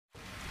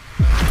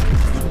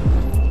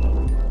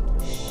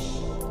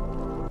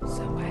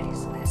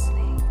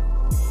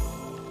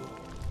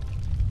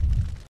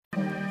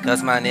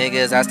Cause my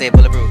niggas, I stay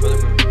bulletproof.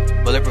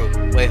 Bulletproof.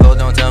 Wait,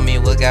 hold on, tell me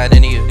what got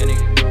into you.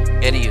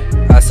 Into you.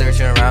 I search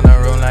around the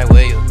room like,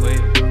 where you?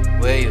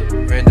 Where you?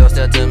 Friend don't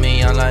step to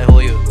me, I'm like,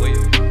 who you? Who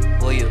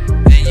you?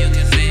 And you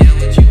can say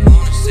what you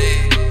wanna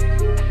say.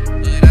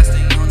 But I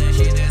stay on this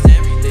shit, that's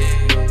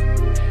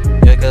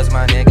everything. Yeah, cause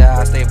my nigga,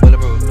 I stay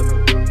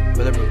bulletproof.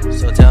 Bulletproof.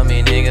 So tell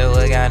me, nigga,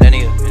 what got into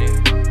you?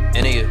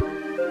 Into you.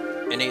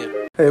 Into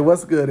you. Hey,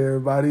 what's good,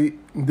 everybody?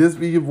 This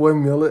be your boy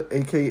Miller,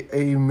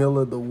 a.k.a.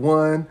 Miller the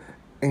One,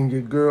 and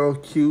your girl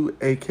Q,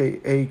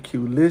 a.k.a.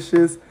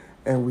 Qlicious,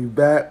 and we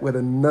back with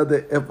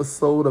another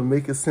episode of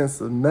Making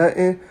Sense of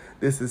Nothing.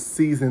 This is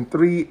Season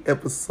 3,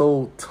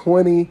 Episode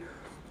 20,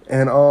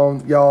 and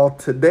y'all,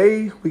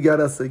 today we got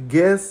us a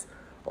guest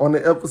on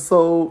the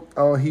episode.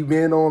 He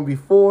been on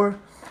before,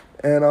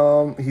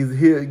 and he's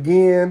here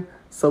again,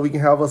 so we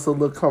can have us a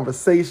little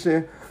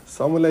conversation.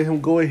 So I'm gonna let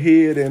him go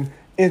ahead and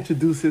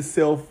introduce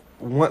himself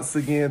once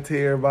again to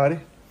everybody.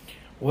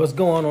 What's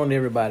going on,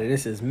 everybody?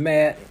 This is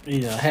Matt.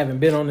 I haven't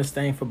been on this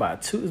thing for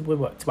about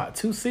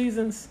two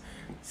seasons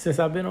since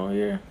I've been on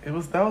here. It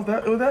was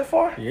that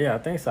far? Yeah, I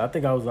think so. I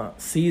think I was on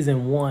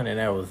season 1, and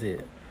that was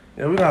it.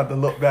 Yeah, we're gonna have to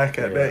look back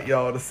at that,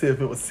 y'all, to see if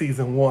it was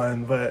season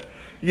 1. But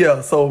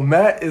yeah, so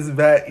Matt is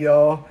back,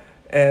 y'all,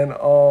 and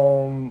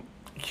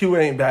Q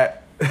ain't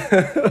back.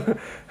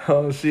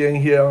 She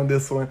ain't here on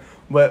this one,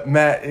 but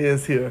Matt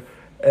is here.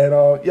 And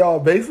y'all,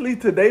 basically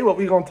today what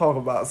we gonna talk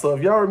about. So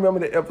if y'all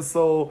remember the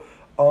episode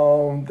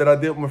that I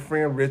did with my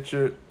friend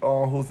Richard,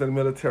 who's in the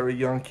military,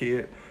 young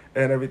kid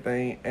and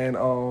everything, and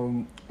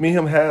me and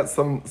him had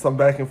some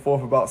back and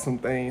forth about some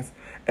things,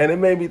 and it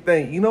made me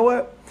think, you know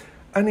what?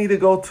 I need to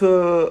go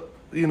to,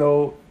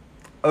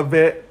 a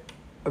vet,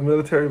 a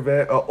military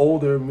vet, an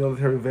older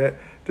military vet,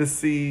 to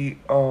see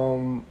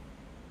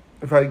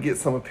if I could get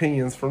some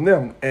opinions from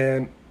them.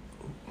 And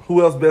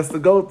who else best to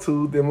go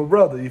to than my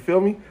brother, you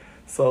feel me?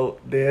 So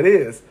there it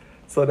is.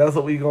 So that's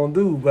what we gonna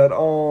do. But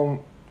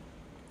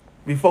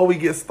before we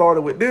get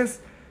started with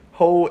this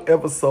whole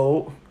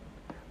episode,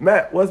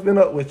 Matt, what's been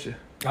up with you?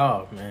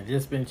 Oh man,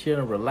 just been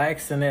chilling,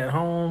 relaxing at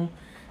home,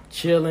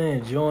 chilling,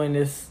 enjoying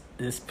this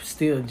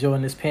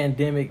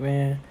pandemic,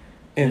 man.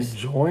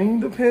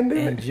 Enjoying the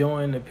pandemic?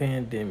 Enjoying the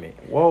pandemic.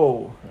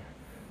 Whoa.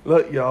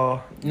 Look,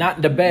 y'all.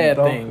 Not the bad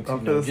things.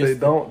 I'm gonna say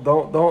don't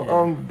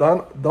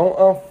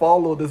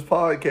unfollow this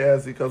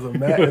podcast because of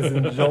Matt is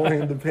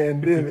enjoying the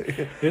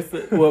pandemic.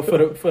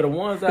 For the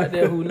ones out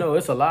there who know,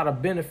 it's a lot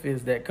of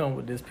benefits that come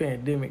with this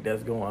pandemic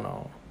that's going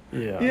on.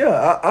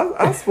 Yeah,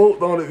 I spoke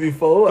on it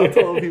before. I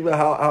told people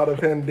how the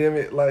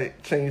pandemic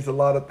changed a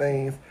lot of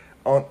things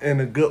in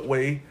a good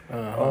way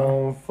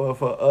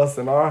for us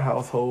in our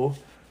household.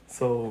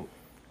 So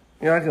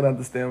I can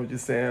understand what you're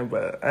saying,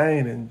 but I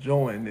ain't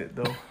enjoying it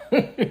though.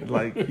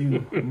 Like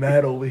you,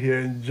 Matt over here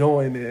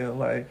enjoying it, and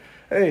like,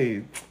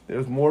 hey,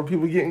 there's more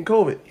people getting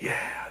COVID. Yeah,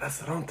 that's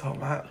what I'm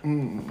talking about.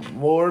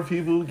 More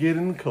people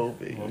getting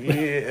COVID.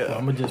 Yeah,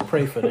 I'm gonna just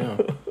pray for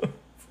them.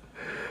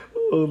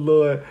 Oh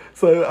Lord.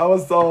 So I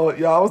was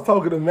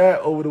talking to Matt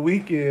over the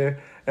weekend,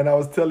 and I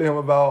was telling him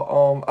about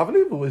I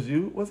believe it was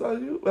you. Was that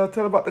you? I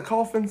tell him about the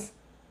coffins.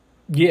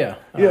 Yeah.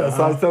 Yeah,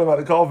 so I was telling about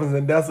the coffins,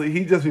 and that's what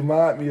he just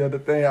reminded me of the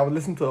thing. I was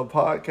listening to a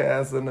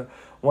podcast, and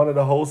one of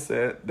the hosts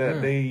said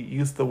that they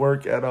used to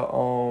work at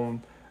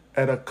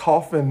a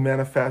coffin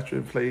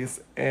manufacturing place,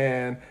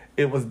 and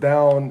it was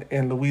down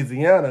in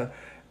Louisiana.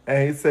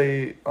 And he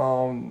say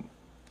when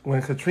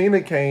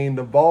Katrina came,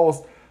 the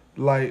boss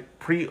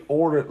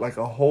pre-ordered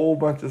a whole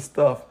bunch of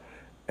stuff.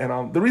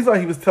 And the reason why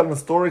he was telling the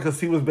story,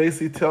 because he was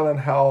basically telling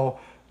how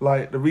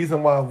the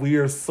reason why we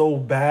are so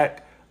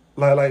back,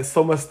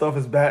 so much stuff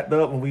is backed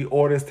up and we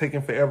order is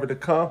taking forever to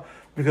come,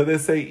 because they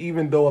say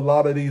even though a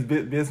lot of these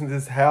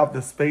businesses have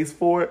the space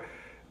for it,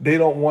 they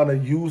don't want to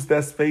use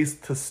that space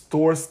to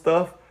store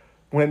stuff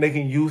when they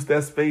can use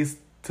that space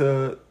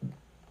to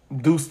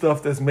do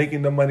stuff that's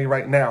making them money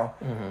right now.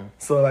 Mm-hmm.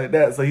 So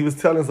that. So he was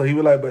telling,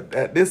 but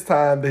at this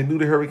time they knew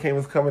the hurricane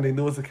was coming. They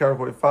knew it was a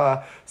Category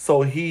 5.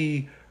 So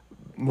he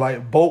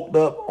bulked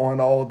up on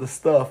all the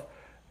stuff,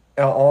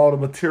 all the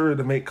material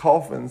to make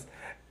coffins.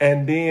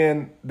 And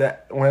then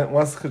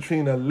once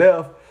Katrina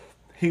left,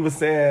 he was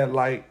saying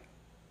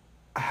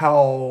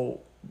how,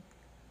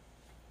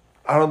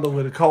 I don't know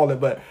what to call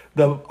it, but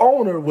the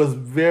owner was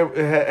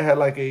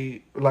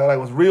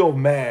was real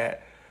mad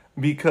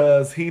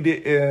because he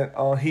didn't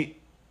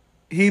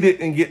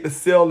get to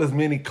sell as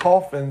many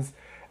coffins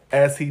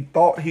as he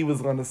thought he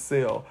was going to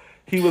sell.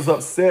 He was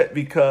upset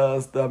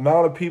because the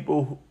amount of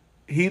people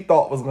he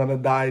thought was going to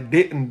die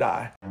didn't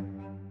die.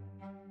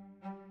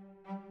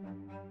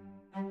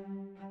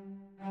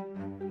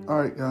 All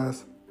right,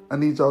 guys, I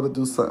need y'all to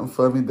do something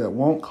for me that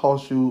won't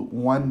cost you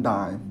one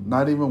dime,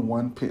 not even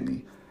one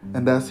penny,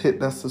 and that's hit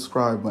that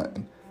subscribe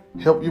button.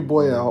 Help your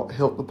boy out,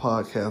 help the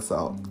podcast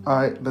out. All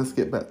right, let's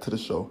get back to the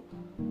show.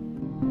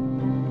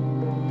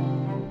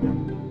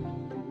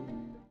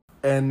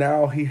 And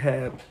now he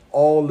had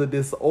all of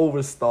this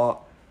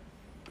overstock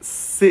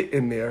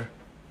sitting there,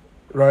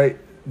 right,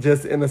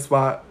 just in a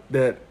spot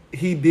that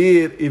he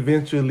did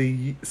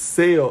eventually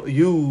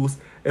use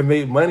and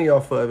made money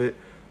off of it,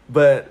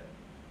 but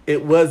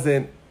it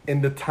wasn't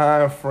in the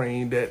time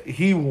frame that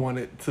he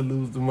wanted to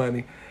lose the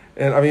money.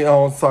 And I mean,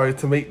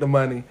 to make the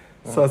money.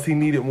 So he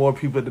needed more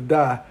people to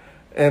die.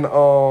 And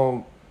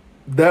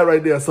that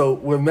right there. So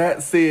when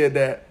Matt said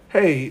that,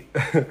 hey,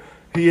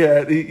 he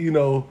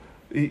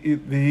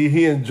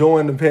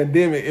enjoying the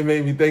pandemic, it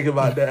made me think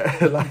about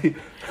that. Like,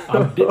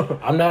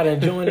 I'm not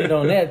enjoying it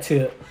on that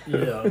tip.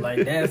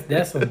 Like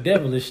that's some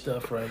devilish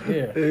stuff right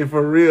there. Hey,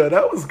 for real,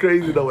 that was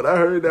crazy though. When I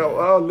heard that,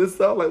 I was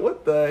like,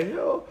 what the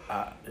hell?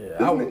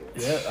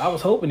 I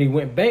was hoping he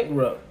went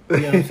bankrupt. You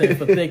know what I'm saying,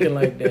 for thinking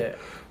like that.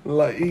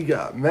 Like, he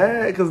got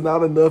mad because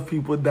not enough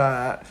people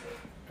died,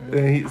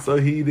 and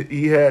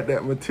he had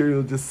that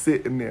material just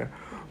sitting there.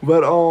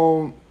 But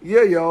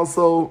yeah, y'all.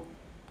 So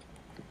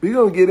we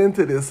gonna get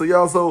into this. So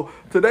y'all. So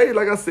today,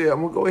 like I said,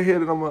 I'm gonna go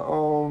ahead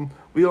and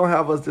we gonna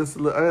have us just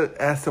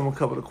ask him a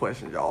couple of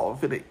questions, y'all. I'm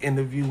finna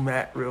interview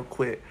Matt real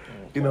quick.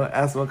 Okay.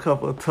 Ask him a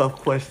couple of tough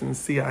questions,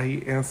 see how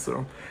he answer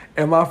them.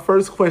 And my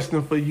first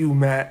question for you,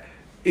 Matt,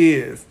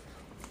 is: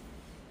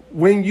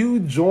 when you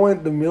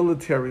joined the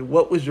military,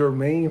 what was your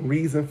main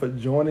reason for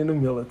joining the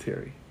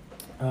military?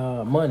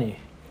 Money.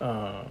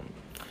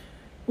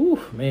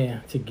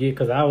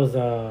 Because I was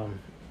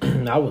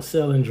I was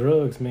selling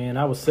drugs, man.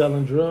 I was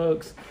selling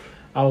drugs.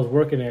 I was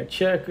working at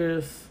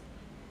Checkers,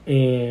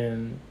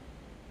 and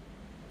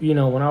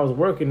when I was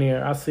working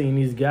there, I seen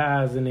these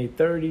guys in their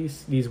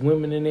 30s, these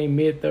women in their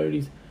mid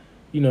 30s.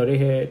 They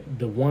had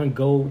the one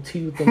gold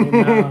tooth in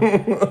their mouth.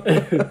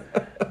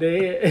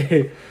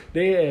 they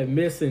had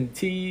missing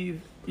teeth,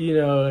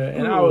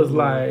 and I was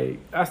like,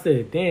 I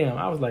said, damn,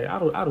 I was like,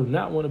 I do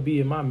not want to be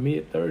in my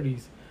mid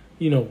 30s,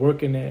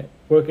 working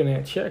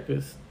at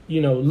Checkers,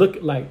 look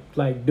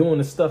like doing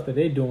the stuff that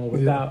they're doing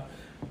without,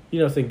 you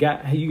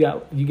got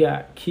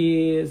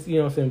kids,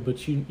 but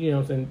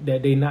that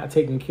they not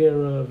taken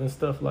care of and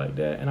stuff like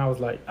that. And I was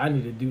like, I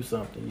need to do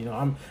something.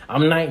 I'm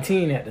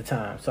 19 at the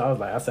time, so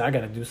I said I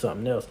got to do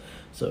something else.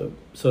 So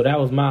that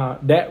was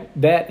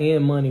that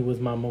and money was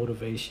my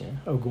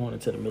motivation of going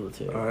into the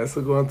military. All right,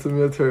 so going to the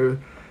military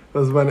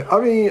was money. I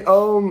mean,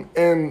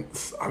 and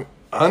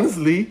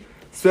honestly,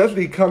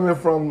 especially coming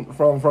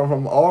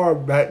from our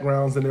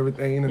backgrounds and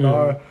everything, and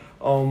our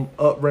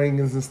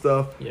upbringings and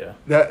stuff. Yeah.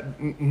 That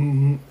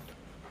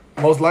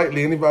most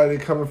likely anybody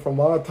coming from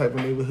our type of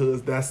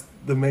neighborhoods, that's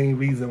the main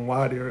reason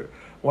why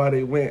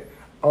they went.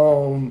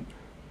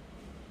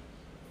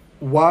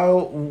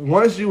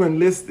 Once you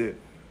enlisted,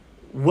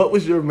 what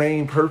was your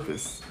main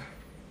purpose?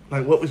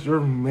 Like, what was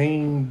your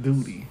main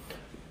duty?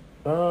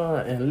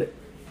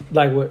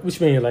 Like what?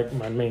 Which mean like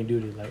my main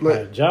duty? Like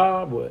my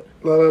job? What?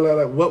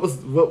 Like what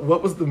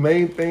was the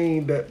main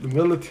thing that the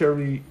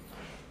military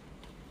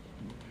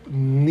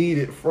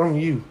needed from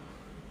you?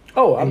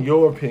 In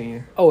your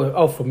opinion?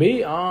 For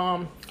me,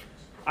 I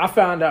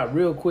found out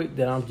real quick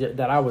that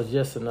I was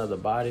just another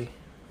body.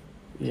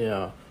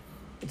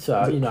 So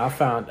I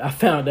found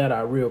that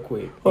out real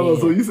quick. Oh,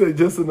 so you said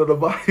just another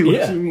body?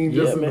 What you mean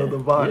just another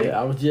body?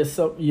 Yeah, I was just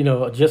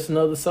just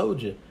another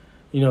soldier.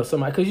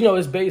 Somebody, because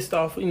it's based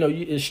off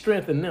it's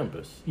strength in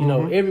numbers.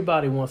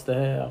 Everybody wants to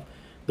have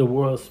the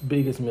world's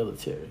biggest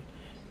military,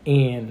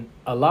 and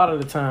a lot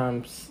of the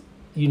times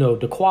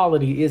the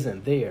quality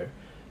isn't there.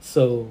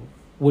 So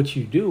what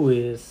you do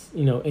is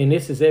and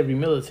this is every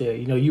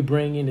military. You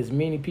bring in as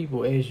many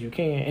people as you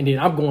can, and then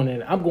I'm going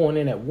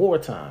in at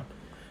wartime.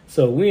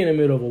 So we're in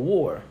the middle of a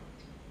war,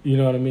 you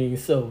know what I mean?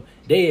 So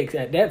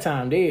at that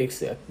time they're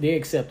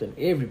accepting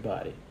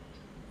everybody.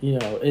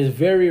 It's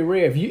very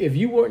rare. If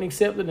you weren't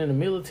accepted in the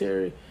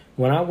military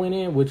when I went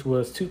in, which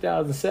was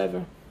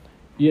 2007,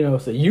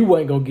 so you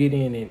weren't gonna get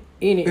in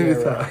any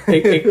era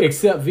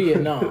except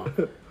Vietnam.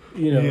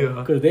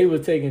 Because they were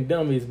taking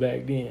dummies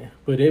back then,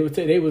 but they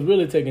was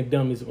really taking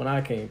dummies when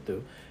I came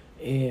through.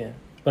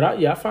 But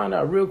I found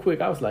out real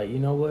quick. I was like, you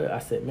know what? I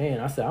said,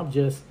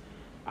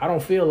 I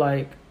don't feel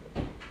like.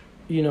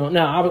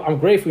 Now I'm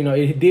grateful.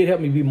 It did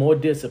help me be more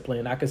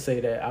disciplined. I could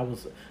say that I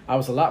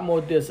was a lot more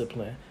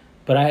disciplined,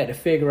 but I had to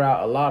figure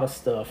out a lot of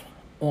stuff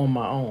on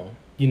my own.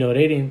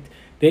 They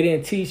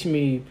didn't teach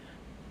me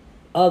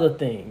other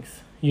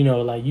things.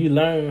 Like you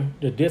learn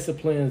the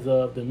disciplines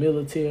of the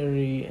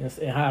military and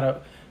how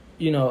to,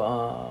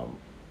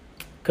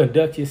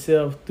 conduct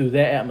yourself through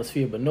that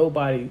atmosphere. But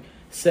nobody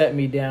sat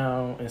me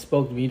down and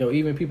spoke to me.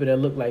 Even people that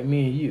look like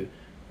me and you,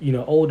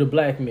 older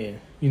black men.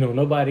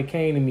 Nobody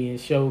came to me and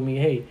showed me,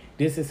 hey,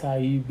 this is how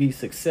you be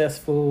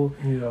successful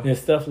and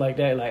stuff like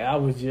that. Like I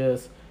was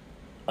just,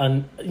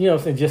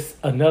 just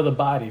another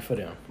body for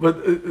them.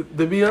 But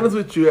to be honest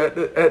with you, at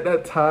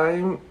that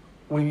time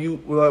when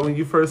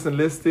you first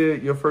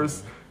enlisted, your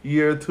first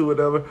year or two,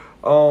 whatever,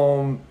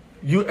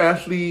 you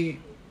actually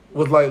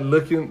was like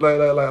looking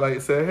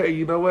like said, hey,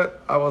 you know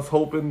what? I was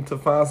hoping to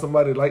find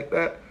somebody like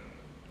that.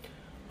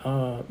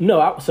 No,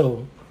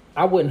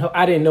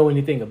 I didn't know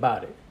anything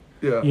about it.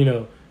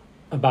 Yeah.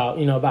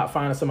 About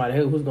finding somebody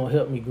who's gonna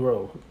help me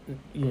grow.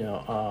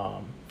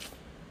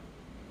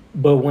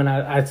 But when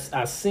I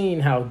seen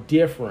how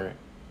different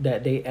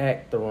that they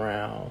act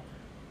around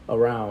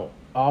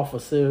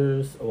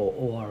officers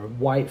or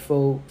white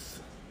folks.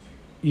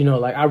 You know,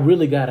 like I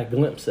really got a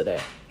glimpse of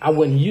that. I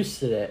wasn't used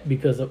to that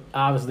because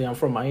obviously I'm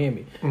from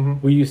Miami.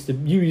 Mm-hmm.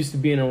 You used to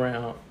being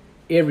around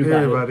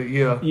everybody.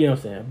 Yeah. You know what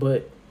I'm saying?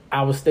 But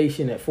I was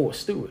stationed at Fort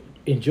Stewart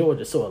in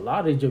Georgia, so a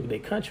lot of these jokers, they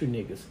country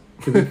niggas.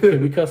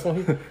 Can we cuss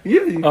on here?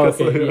 Yeah, you cuss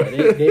on here.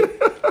 Yeah,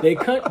 they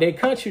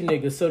country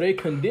niggas, so they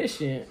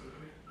conditioned,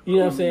 you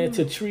know what I'm saying,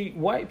 to treat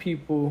white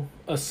people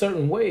a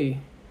certain way.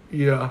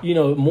 Yeah. You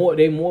know,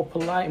 they more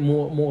polite,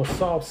 more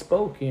soft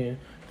spoken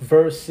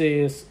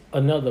versus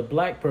another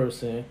black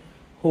person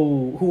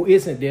who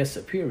isn't their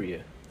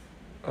superior.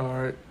 All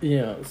right.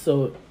 Yeah,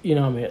 so you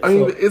know what I mean. I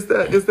mean, it's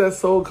that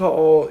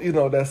so-called, you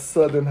know, that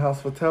Southern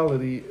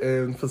hospitality,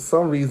 and for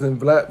some reason,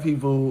 black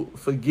people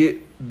forget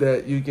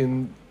that you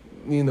can,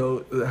 you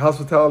know,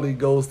 hospitality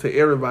goes to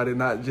everybody,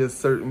 not just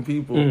certain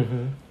people.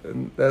 Mm-hmm.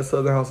 And that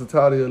Southern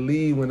hospitality will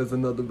leave when there's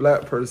another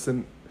black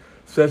person,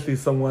 especially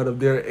someone of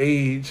their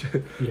age.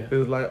 Yeah.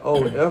 It's like,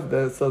 oh, F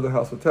that Southern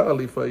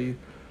hospitality for you.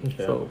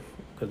 Okay. So,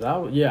 because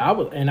I'm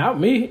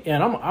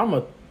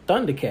a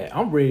Thundercat.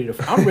 I'm ready to.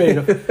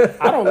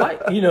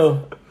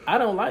 I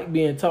don't like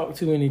being talked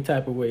to any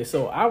type of way.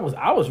 So I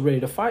was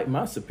ready to fight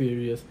my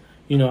superiors.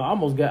 You know, I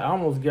almost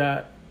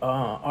got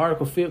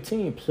Article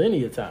 15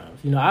 plenty of times.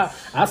 You know,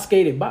 I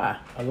skated by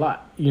a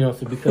lot. You know,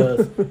 so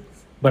because,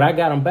 but I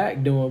got them back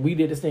we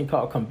did this thing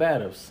called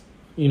combatives.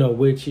 You know,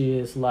 which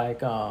is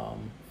like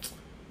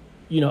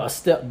you know, a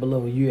step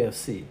below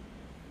UFC.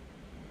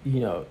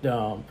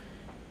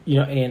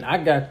 And I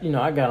got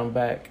them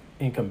back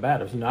in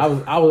combatives. You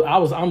know,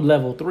 I'm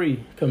level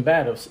 3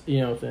 combatives, you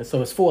know what I'm saying?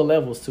 So it's 4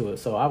 levels to it.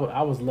 So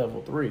I was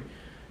level 3.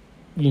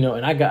 You know,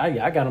 and I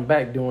got them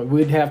back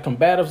we'd have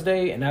combatives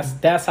day, and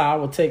that's how I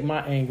would take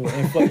my anger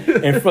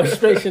and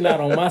frustration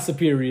out on my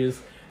superiors.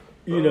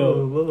 You know,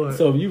 Lord.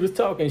 So if you was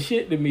talking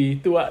shit to me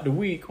throughout the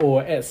week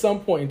or at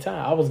some point in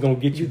time, I was gonna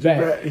get you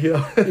back.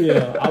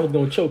 Yeah. I was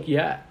gonna choke you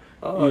out.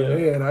 Oh, yeah.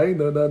 Man, I ain't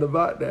know nothing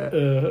about that.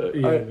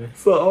 Yeah, right, man.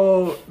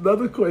 So,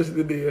 another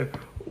question there.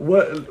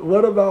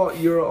 What about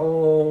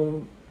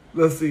your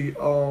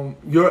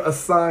your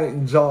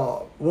assigned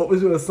job? What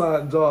was your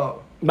assigned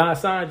job? My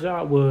assigned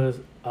job was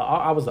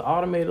I was an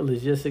automated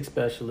logistics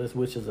specialist,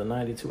 which is a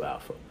 92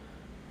 Alpha.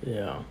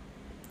 Yeah,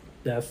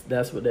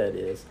 that's what that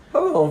is.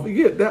 Hold on,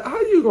 forget that. How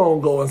you gonna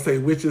go and say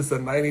which is a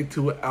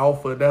 92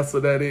 Alpha? That's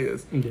what that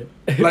is. Yeah.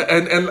 Like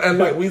and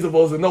like we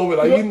supposed to know it.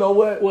 Like, you know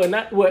what? Well,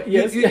 not what.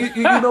 Yes.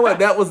 You know what?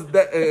 That was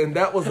that, and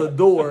that was a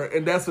door,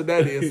 and that's what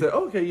that is. So,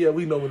 okay, yeah,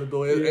 we know what the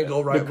door is, and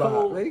go right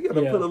by. Man, you gotta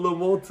put a little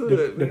more to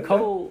it.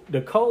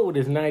 The code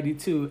is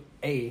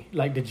 92A.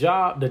 Like the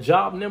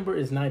job number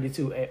is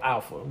 92A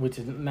Alpha, which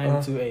is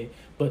 92A.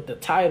 But the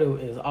title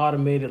is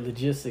automated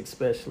logistics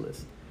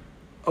specialist.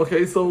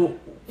 Okay, so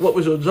what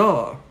was your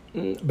job?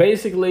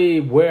 Basically,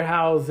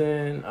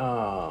 warehousing.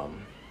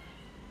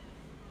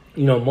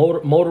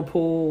 Motor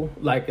pool,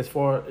 like as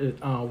far as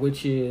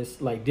which is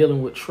like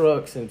dealing with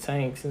trucks and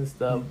tanks and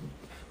stuff. Mm-hmm.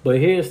 But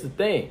here's the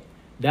thing,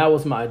 that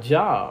was my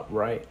job,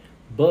 right?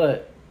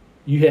 But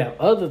you have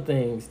other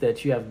things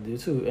that you have to do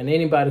too. And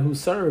anybody who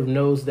served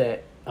knows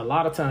that a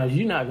lot of times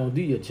you're not gonna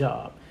do your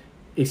job,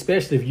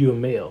 especially if you're a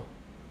male.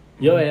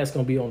 Your ass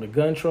gonna be on the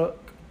gun truck.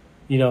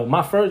 You know,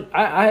 my first,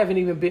 I wasn't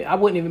even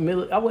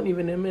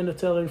in the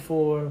military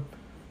for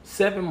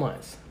 7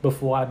 months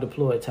before I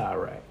deployed to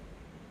Iraq.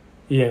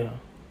 Yeah.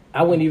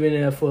 I wasn't even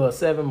there for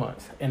 7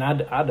 months, and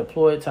I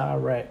deployed to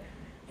Iraq.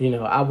 You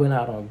know, I went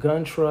out on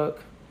gun truck.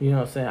 You know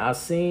what I'm saying? I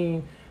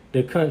seen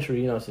the country.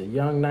 You know what I'm saying?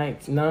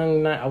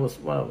 I was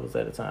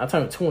at the time. I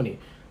turned 20,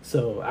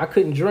 so I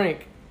couldn't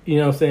drink. You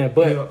know what I'm saying?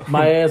 But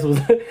my ass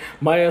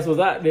was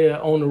out there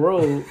on the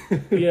road.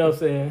 You know what I'm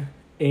saying?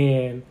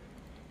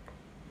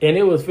 And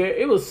it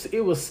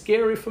was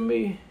scary for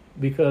me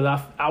because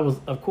I was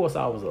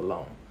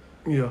alone.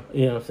 Yeah.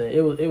 You know what I'm saying?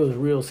 It was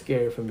real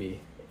scary for me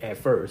at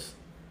first.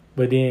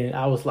 But then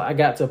I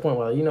got to a point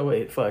where, you know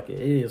what, fuck it.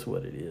 It is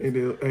what it is. It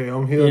is. Hey,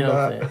 I'm here. You know what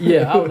I'm saying?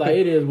 Yeah, I was like,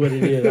 it is what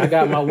it is. I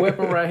got my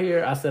weapon right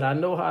here. I said, I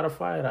know how to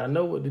fight. I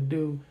know what to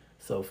do.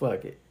 So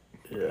fuck it.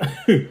 Yeah.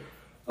 I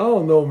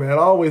don't know, man.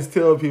 I always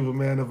tell people,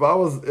 man, if I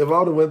would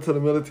have went to the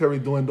military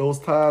during those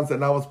times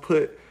and I was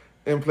put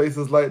in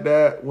places like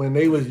that when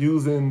they was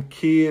using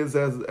kids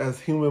as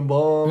human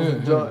bombs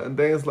and junk and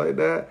things like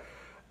that,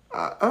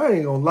 I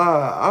ain't gonna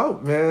lie.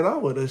 I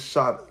would have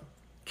shot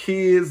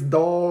kids,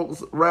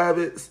 dogs,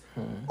 rabbits,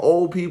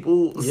 old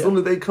people. As soon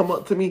as they come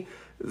up to me,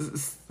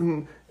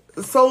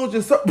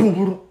 soldiers.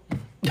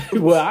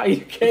 Well,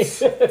 you can't.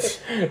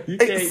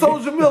 Hey,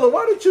 Soldier Miller,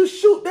 why did you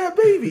shoot that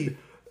baby?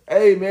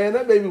 Hey, man,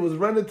 that baby was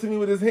running to me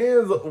with his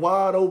hands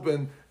wide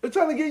open. They're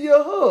trying to get you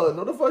a hug.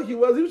 No, the fuck he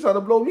was. He was trying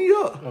to blow me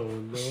up. Oh,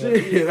 Lord.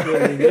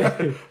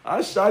 Shit.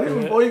 I shot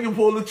him before he can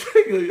pull the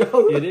trigger.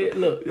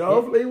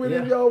 Y'all play with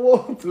him if y'all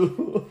want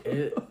to.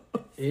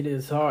 It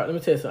is hard. Let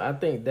me tell you something. I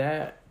think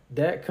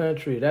that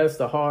country, that's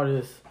the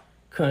hardest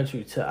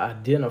country to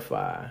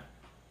identify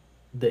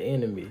the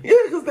enemy. Yeah,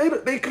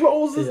 because they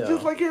clothes is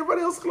just like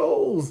everybody else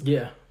clothes.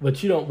 Yeah,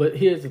 but you don't. But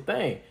here's the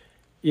thing.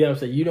 You know what I'm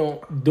saying? You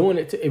don't doing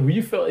it to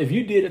if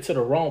you did it to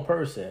the wrong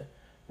person,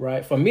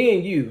 right? For me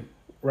and you,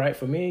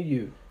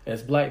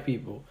 as black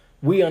people,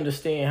 we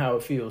understand how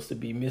it feels to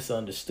be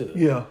misunderstood.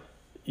 Yeah.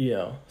 You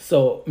know.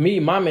 So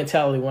my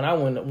mentality when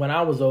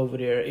I was over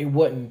there, it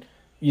wasn't,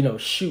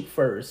 shoot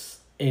first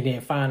and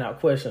then find out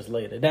questions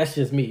later. That's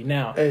just me.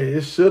 Now, hey,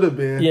 it should have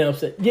been. You know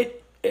what I'm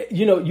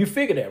saying? You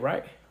figure that,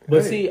 right?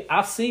 But see,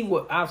 I see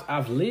what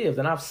I've lived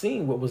and I've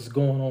seen what was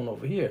going on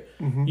over here.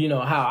 Mm-hmm.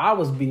 How I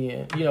was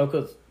being,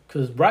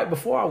 because right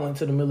before I went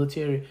to the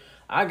military,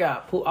 I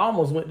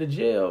almost went to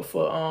jail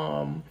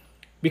for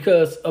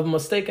because of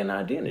mistaken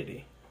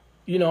identity.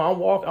 I'm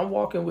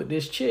walking with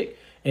this chick,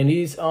 and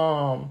these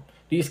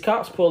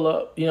cops pull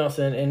up,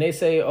 and they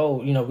say, oh,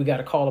 we got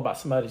a call about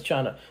somebody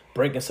trying to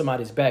break in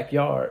somebody's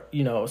backyard,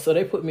 so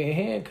they put me in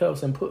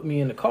handcuffs and put me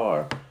in the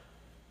car,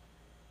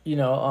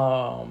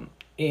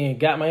 and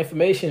got my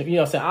information,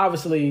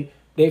 obviously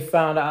they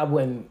found out I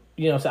wasn't,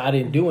 I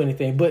didn't do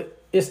anything,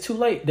 but it's too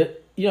late.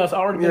 It's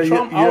already been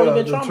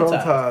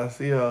traumatized.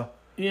 Yeah.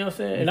 You know what I'm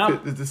saying? And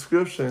fit the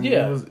description.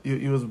 Yeah.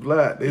 You was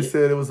black. They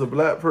said it was a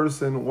black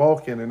person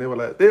walking, and they were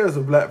like, "There's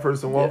a black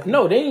person walking."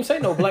 No, they didn't even say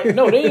no black.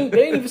 No, they didn't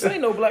even say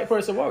no black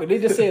person walking. They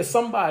just said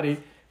somebody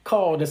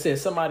called and said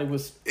somebody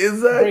was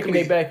breaking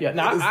their backyard.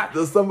 Now,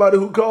 the somebody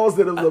who calls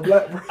it was a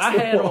black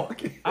person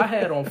walking. I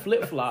had on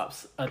flip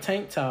flops, a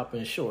tank top,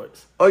 and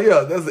shorts. Oh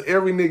yeah, that's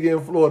every nigga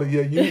in Florida.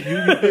 Yeah,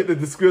 you fit the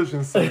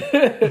description. So.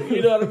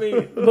 You know what I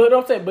mean? But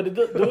I'm saying, but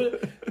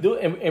do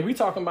it, and we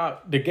talking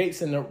about the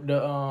gates and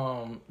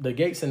the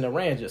gates and the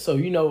Ranger. So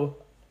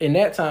in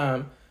that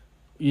time,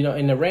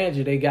 in the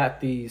Ranger they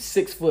got these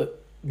 6 foot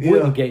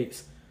wooden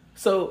gates.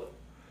 So.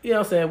 You know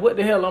what I'm saying? What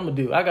the hell I'm gonna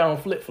do? I got on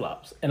flip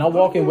flops and I'm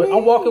walking with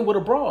a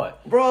broad.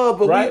 Bro,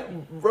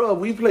 but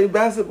we play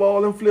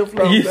basketball in flip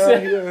flops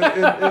down here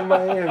in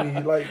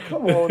Miami. Like,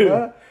 come on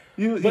now.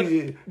 He was like,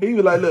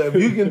 look, if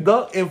you can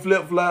dunk in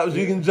flip flops,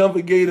 you can jump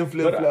a gate in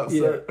flip flops,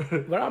 sir.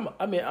 But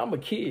I'm a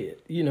kid,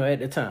 at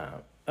the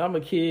time. I'm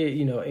a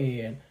kid,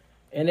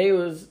 and they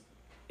was,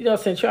 what I'm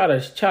saying,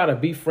 try to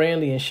be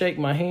friendly and shake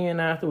my hand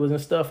afterwards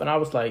and stuff. And I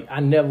was like, I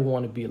never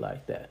want to be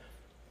like that.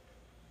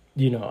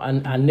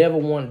 I never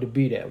wanted to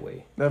be that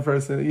way. That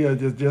person,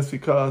 just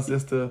because,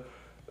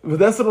 but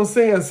that's what I'm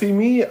saying. See,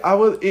 me,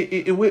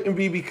 it wouldn't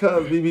be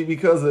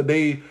because of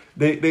they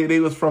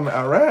was from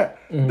Iraq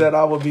that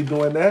I would be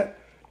doing that.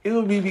 It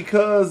would be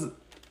because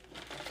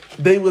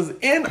they was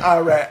in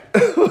Iraq.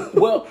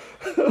 Well,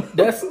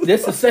 that's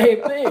the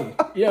same thing.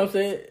 You know what I'm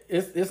saying?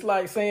 It's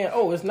like saying,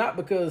 oh, it's not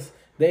because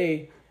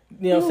they,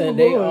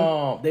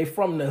 they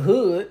from the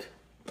hood.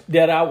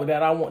 That I'm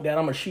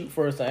gonna shoot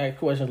first and ask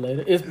questions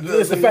later. It's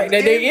the fact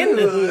that they in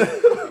the hood,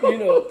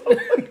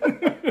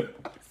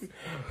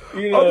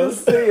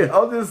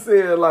 I'm just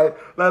saying, like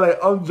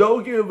I'm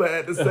joking, but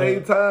at the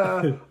same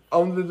time,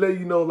 I'm just letting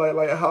you know,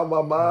 like how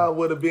my mind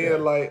would have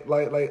been, like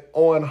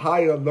on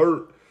high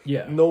alert.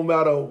 Yeah. No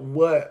matter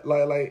what,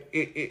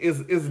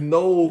 it's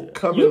no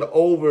coming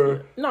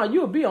over. No,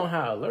 you'll be on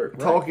high alert.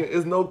 Right? Talking,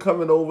 it's no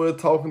coming over,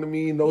 talking to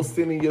me, no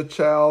sending your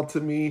child to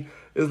me.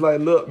 It's like,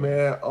 look,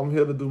 man, I'm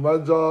here to do my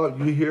job.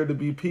 You're here to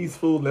be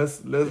peaceful.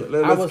 Let's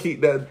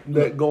keep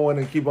that going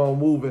and keep on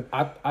moving.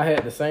 I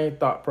had the same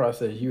thought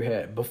process you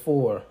had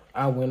before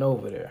I went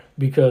over there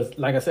because,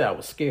 like I said, I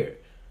was scared.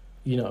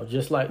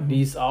 Just like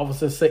these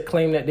officers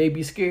claim that they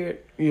be scared.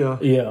 Yeah.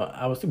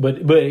 I was,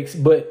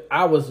 but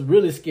I was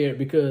really scared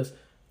because,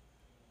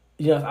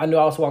 I knew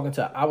I was walking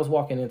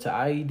into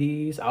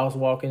IEDs. I was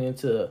walking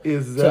into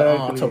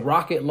to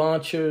rocket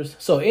launchers.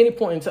 So any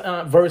point in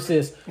time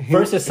versus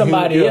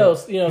somebody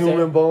else,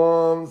 human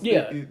bombs.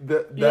 Yeah,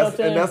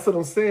 that's what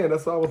I'm saying.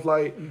 That's why I was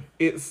like,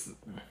 it's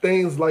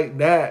things like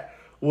that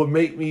would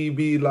make me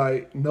be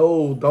like,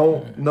 no,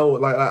 don't, no.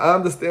 Like I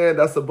understand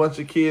that's a bunch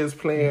of kids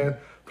playing.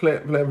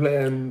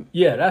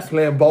 That's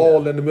playing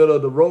ball in the middle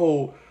of the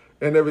road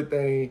and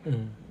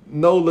everything.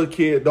 No, little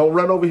kid, don't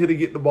run over here to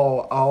get the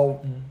ball.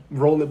 I'll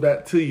roll it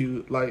back to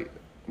you. Like,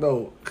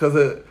 no, because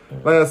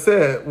like I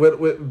said,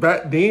 with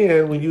back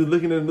then when you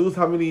looking in the news,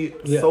 how many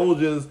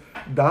soldiers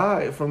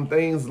died from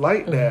things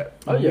like that?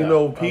 Oh,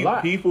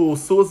 yeah. People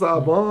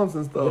suicide bombs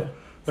and stuff. Yeah.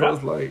 So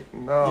it's like,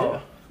 no.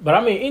 Yeah. But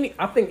I mean,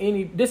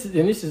 this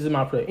is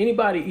my prayer.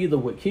 Anybody either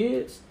with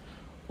kids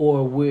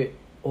or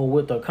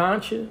with a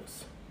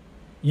conscience,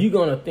 you're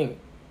gonna think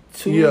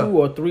 2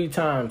 or 3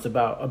 times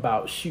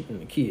about shooting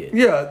the kid.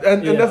 Yeah,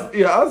 and that's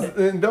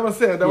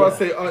that's what I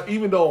say.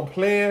 Even though I'm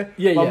playing,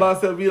 my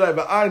mindset be like,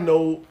 but I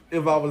know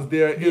if I was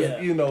there,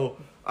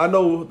 I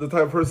know the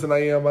type of person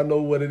I am. I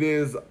know what it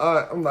is.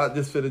 I'm not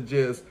just for the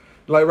gist.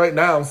 Like right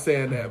now, I'm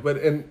saying that, but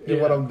and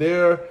when I'm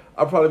there,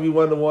 I'll probably be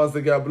one of the ones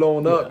that got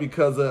blown up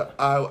because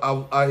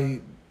I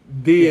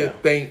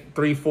did think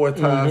 3-4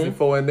 times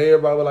before, and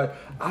everybody was like,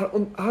 I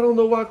don't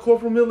know why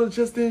Corporal Miller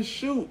just didn't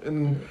shoot,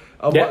 and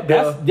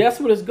that's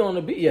what it's going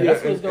to be. Yeah,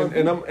 that's what it's going to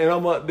be. And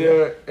I'm up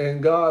there,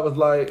 and God was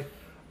like,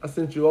 I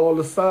sent you all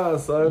the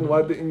signs, son.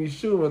 Why didn't you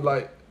shoot? And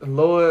like,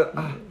 Lord,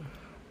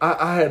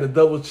 I had to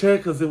double check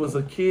because it was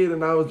a kid,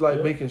 and I was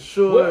like making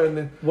sure. Well, and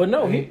then,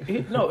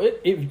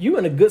 if you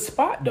in a good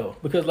spot though,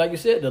 because like you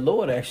said, the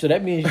Lord asked, so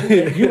that means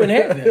you in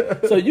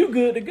heaven, so you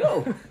good to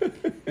go.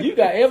 You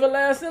got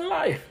everlasting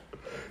life.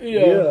 You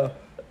know? Yeah.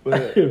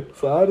 But,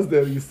 so I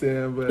understand what you're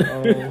saying, but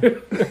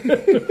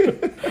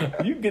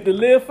you get to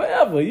live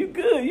forever. You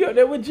good. You out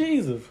there with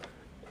Jesus.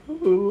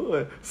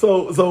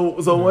 So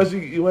once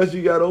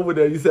you got over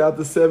there, you said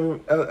after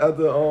 7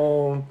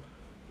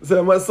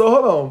 months. So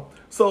hold on.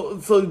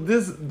 So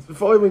this,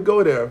 before I even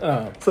go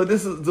there, so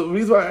this is the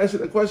reason why I asked you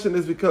that question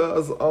is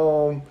because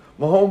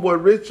my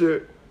homeboy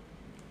Richard,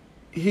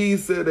 he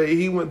said that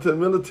he went to the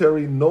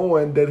military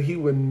knowing that he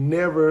would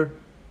never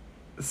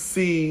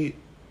see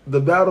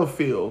the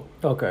battlefield.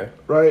 Okay.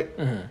 Right?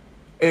 Mm-hmm.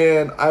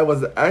 And I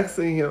was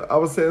asking him, I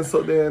was saying,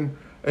 so then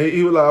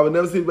he was like, I would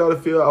never see the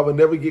battlefield, I would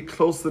never get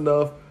close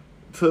enough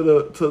to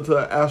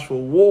the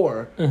actual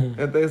war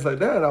and things like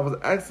that. And I was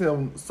asking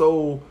him,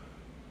 so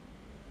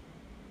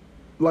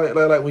like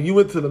when you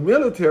went to the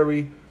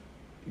military,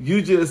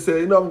 you just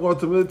said, I'm going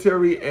to the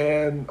military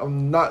and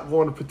I'm not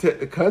going to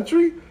protect the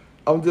country.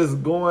 I'm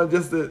just going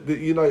just to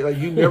like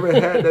you never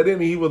had that in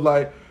me. He was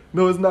like,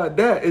 no, it's not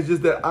that. It's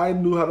just that I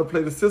knew how to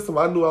play the system.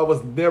 I knew I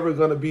was never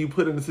going to be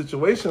put in a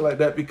situation like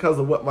that because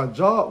of what my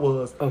job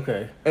was.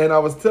 Okay. And I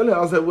was telling him,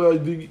 I said, well,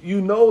 do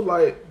you know,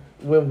 like,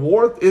 when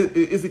war, is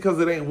it because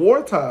it ain't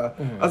wartime?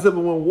 Mm-hmm. I said,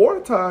 but when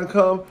wartime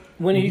come.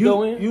 When did he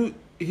go in?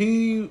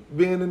 He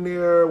been in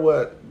there,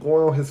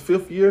 going on his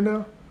 5th year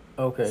now?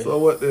 Okay. So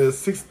what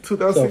is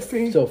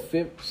 2016? So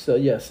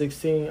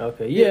 16.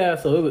 Okay. Yeah.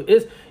 So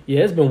it's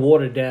been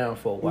watered down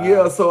for a while.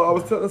 Yeah. So I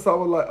was telling,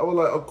 I was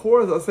like, of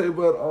course. I say,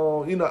 but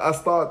I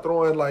started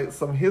throwing like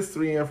some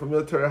history in from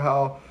military,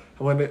 how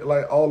when they,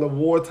 like all the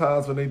war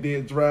times when they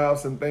did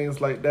drafts and things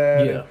like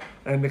that. Yeah.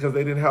 And because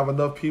they didn't have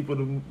enough people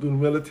to do the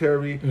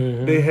military,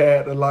 they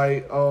had to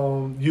like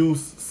use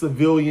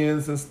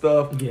civilians and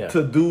stuff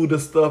to do the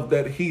stuff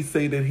that he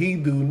say that he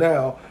do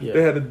now. Yeah.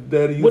 They had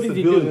to use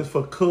civilians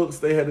for cooks.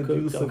 They had to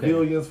use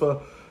civilians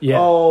for. Yeah.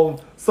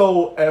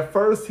 So at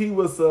first he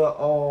was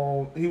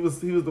deployed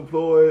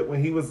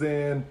when he was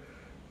in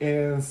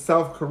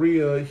South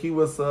Korea. He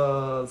was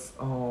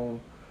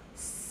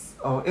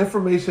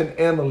information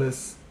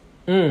analyst.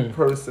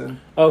 Person.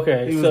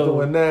 Okay, he was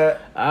doing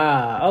that.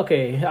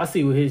 Okay, I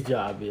see what his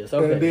job is.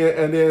 Okay,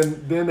 and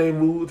then they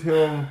moved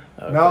him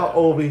now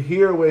over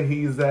here where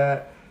he's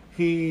at.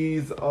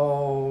 He's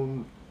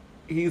in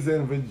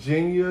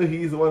Virginia.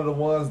 He's one of the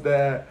ones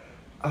that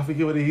I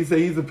forget what he said.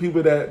 He's the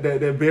people that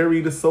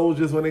bury the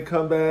soldiers when they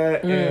come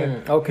back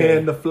and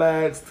hand the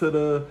flags to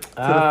the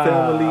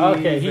families.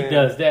 Okay, he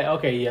does that.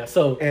 Okay, yeah.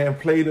 So and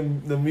play the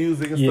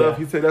music and stuff.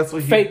 He said that's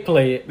what fake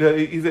play it. Yeah,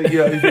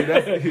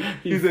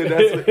 he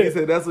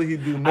said that's what he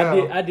do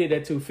now. I did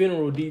that too.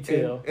 Funeral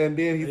detail. And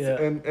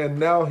then and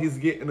now he's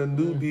getting a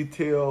new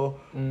detail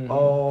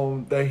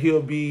that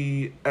he'll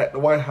be at the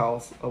White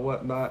House or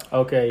whatnot.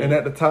 Okay. And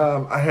at the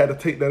time I had to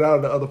take that out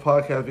of the other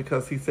podcast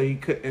because he said he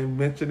couldn't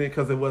mention it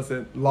because it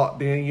wasn't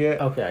locked in yet.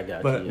 Okay, I got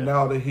you. But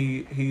now that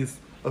he's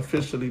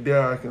officially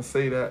there, I can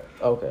say that.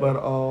 Okay. But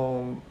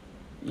so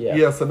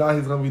now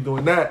he's gonna be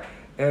doing that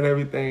and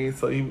everything.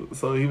 So he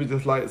was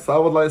just like, so I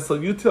was like, so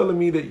you telling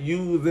me that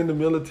you was in the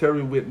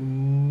military with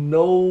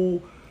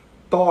no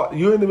thought?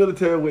 You're in the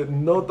military with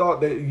no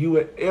thought that you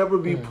would ever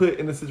be put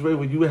in a situation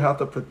where you would have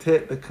to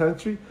protect the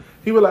country?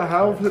 He was like,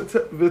 how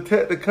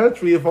protect the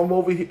country if I'm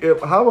over here?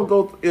 How am I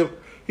go if?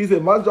 He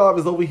said, my job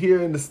is over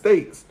here in the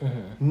States,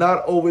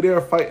 not over there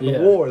fighting the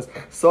wars.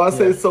 So I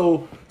say,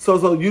 so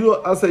you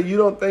don't. I say, you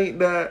don't think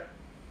that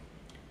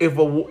if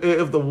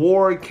the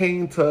war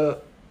came to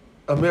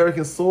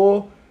American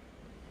soil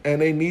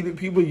and they needed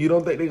people, you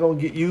don't think they're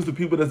gonna use the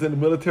people that's in the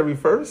military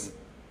first?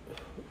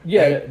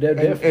 Yeah,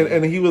 definitely.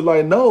 And he was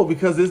like, no,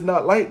 because it's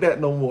not like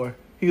that no more.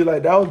 He was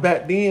like, that was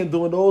back then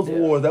doing those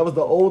wars. That was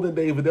the olden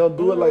days, but they don't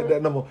do it like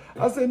that no more.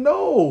 I said,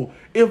 no.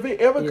 If it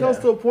ever comes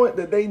to a point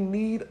that they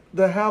need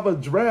to have a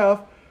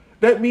draft,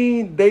 that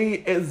means they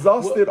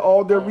exhausted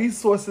all their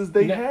resources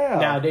they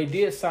have. Now they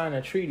did sign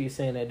a treaty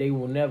saying that they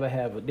will never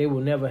have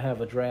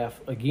a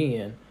draft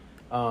again.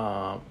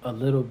 A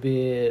little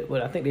bit.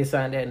 I think they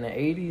signed that in the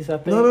 80s. I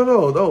think.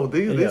 No.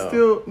 They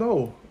still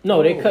no.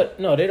 No, they cut.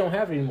 No, they don't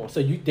have it anymore.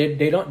 So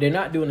they're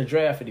not doing the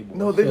draft anymore.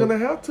 No, they're gonna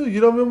have to.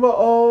 You don't remember?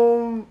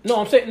 No,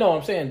 I'm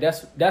saying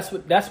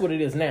that's what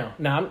it is now.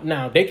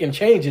 Now they can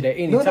change it at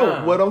any time.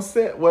 No. What I'm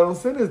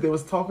saying is they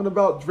was talking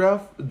about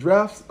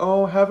drafts.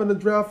 Having a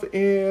draft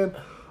in.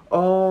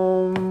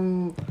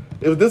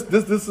 It was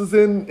this is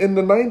in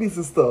the 90s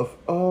and stuff.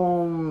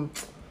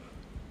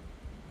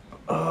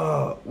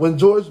 When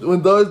George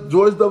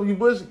W.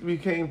 Bush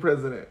became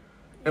president,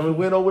 and we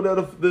went over there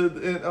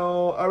in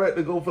Iraq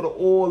to go for the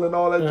oil and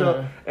all that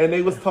junk, and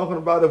they was talking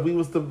about if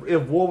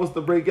war was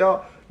to break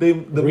out, the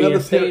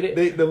military,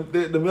 they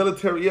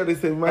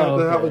said we might have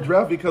to have a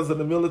draft because of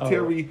the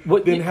military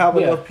didn't have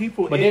enough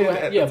people but in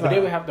at the time. But they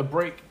would have to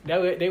break.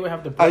 They would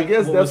have to break. I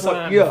guess that's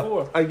why. Yeah,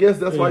 before. I guess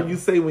that's why you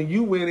say when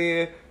you went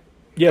in.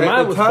 Yeah, at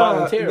mine the was time,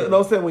 voluntary. No,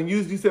 I'm saying when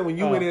you said when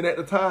you went in at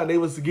the time, they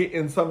was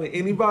getting some of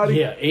anybody.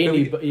 Yeah,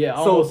 anybody.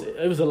 Almost.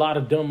 It was a lot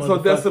of dumb. So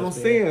that's what I'm man.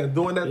 saying.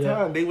 During that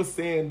time, they was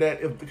saying that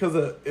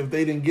if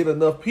they didn't get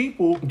enough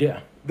people,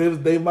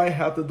 they might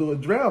have to do a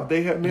draft.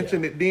 They had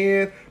mentioned it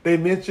then. They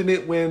mentioned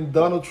it when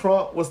Donald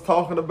Trump was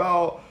talking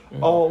about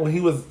when he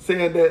was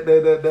saying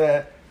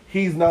that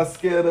he's not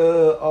scared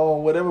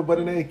of whatever, but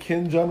then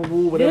Kim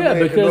Jong-un, whatever.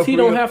 Yeah, because he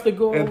don't have to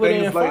go over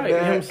there and fight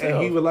himself.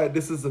 And he was like,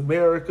 "This is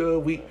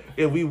America.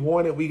 If we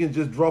want it, we can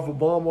just drop a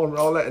bomb on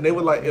all that." And they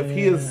were like, if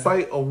he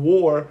incite a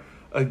war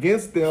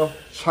against them,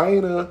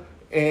 China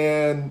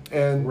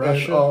and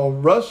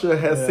Russia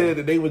has said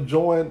that they would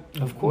join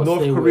North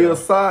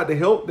Korea's side to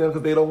help them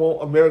because they don't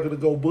want America to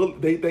go bully.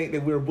 They think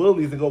that we're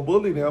bullies and go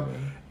bully them.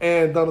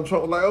 And Donald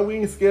Trump was like, "Oh, we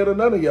ain't scared of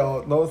none of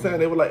y'all." Know what I'm saying?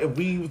 They were like, if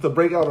we was to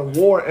break out a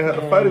war and have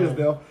to fight against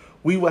them,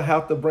 we would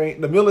have to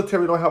bring the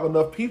military. Don't have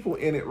enough people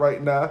in it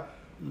right now.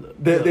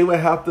 That they would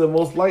have to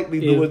most likely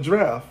do a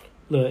draft.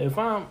 Look,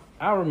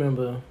 I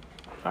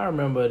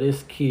remember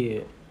this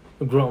kid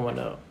growing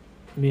up.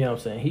 You know what I'm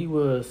saying? He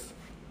was.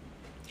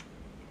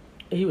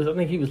 I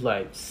think he was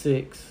like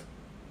 6,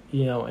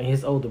 and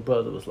his older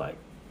brother was like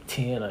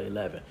 10 or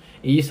 11. And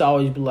he used to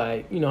always be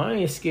like, I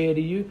ain't scared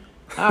of you.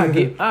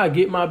 I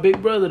get my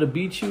big brother to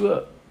beat you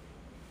up.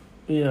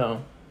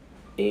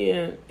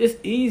 And it's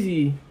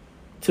easy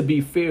to be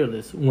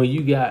fearless when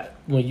you got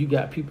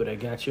people that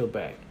got your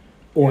back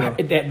or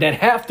that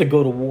have to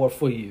go to war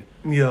for you.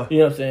 Yeah. You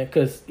know what I'm saying?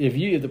 Because if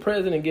the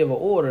president give an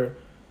order,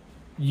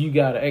 you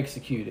got to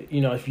execute it.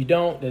 If you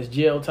don't, there's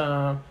jail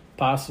time,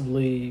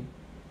 possibly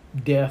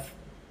death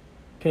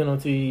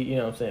penalty, you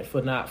know what I'm saying,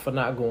 for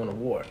not going to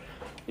war.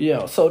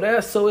 So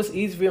it's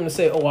easy for him to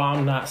say, "Oh,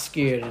 I'm not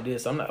scared of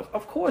this." I'm not.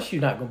 Of course,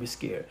 you're not gonna be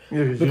scared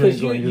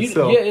because you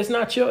it's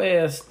not your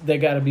ass that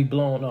got to be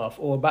blown off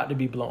or about to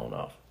be blown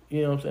off.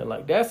 You know what I'm saying?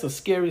 Like that's a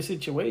scary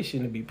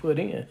situation to be put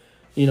in.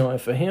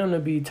 And for him to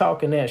be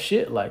talking that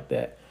shit like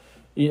that,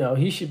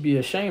 he should be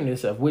ashamed of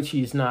himself, which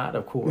he's not,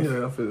 of course.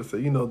 Yeah, I feel to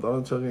say,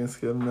 Donald Trump ain't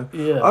scared of that.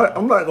 Yeah,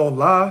 I'm not gonna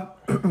lie.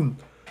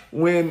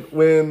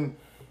 when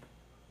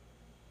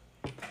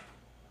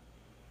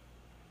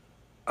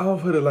I'll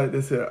put it like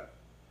this here.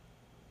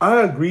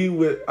 I agree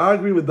with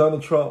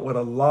Donald Trump with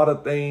a lot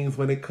of things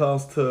when it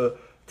comes to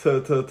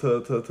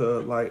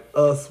like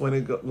us when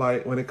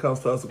it comes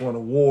to us going to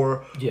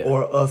war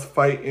or us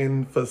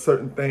fighting for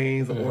certain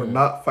things or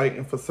not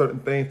fighting for certain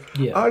things.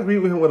 Yeah. I agree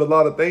with him with a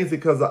lot of things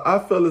because I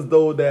feel as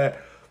though that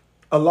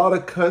a lot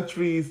of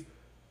countries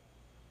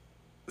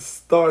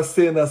start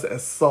seeing us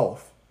as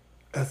soft.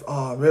 As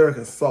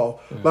America's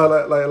soft.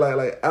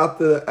 Like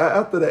after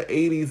the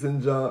 80s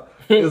and junk,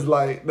 it's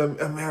like the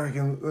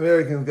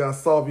Americans got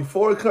soft.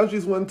 Before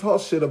countries wouldn't talk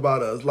shit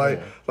about us.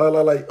 Like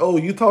oh,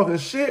 you talking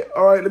shit?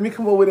 All right, let me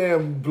come over there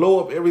and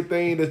blow up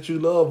everything that you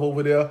love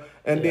over there,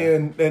 and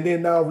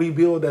then now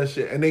rebuild that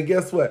shit. And then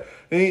guess what?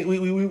 We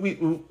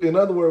in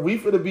other words, we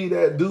finna be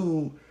that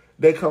dude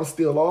that comes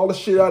steal all the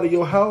shit out of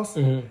your house,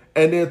 and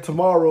then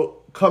tomorrow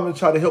come and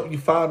try to help you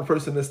find the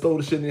person that stole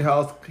the shit in your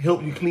house,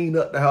 help you clean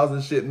up the house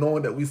and shit,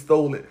 knowing that we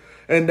stole it.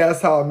 And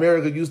that's how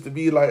America used to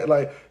be like,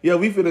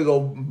 we finna go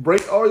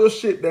break all your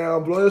shit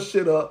down, blow your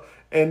shit up,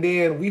 and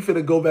then we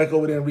finna go back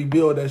over there and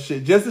rebuild that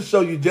shit just to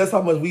show you just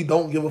how much we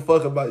don't give a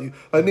fuck about you.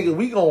 Like, nigga,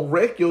 we gonna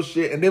wreck your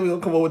shit and then we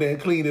gonna come over there and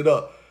clean it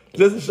up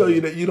just to show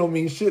you that you don't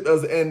mean shit to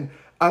us. And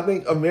I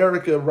think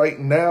America right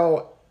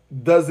now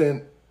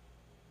doesn't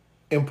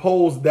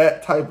impose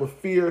that type of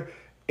fear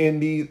in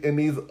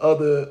these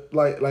other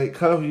like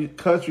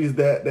countries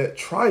that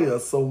try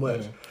us so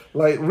much.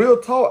 Like, real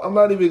talk, I'm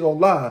not even gonna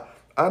lie.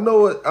 I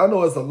know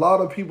it's a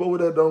lot of people over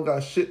there don't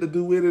got shit to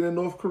do with it in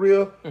North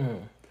Korea.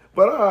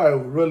 But I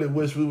really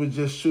wish we would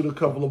just shoot a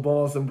couple of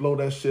bombs and blow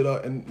that shit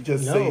up and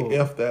just say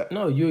F that.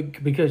 No,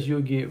 because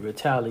you'll get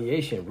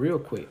retaliation real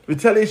quick.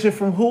 Retaliation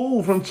from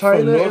who? From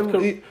China?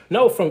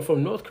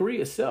 From North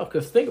Korea itself.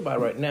 Because think about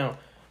it right now.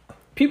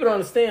 People don't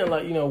understand,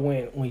 like,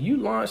 when you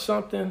launch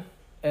something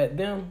at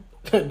them,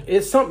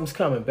 something's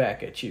coming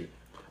back at you.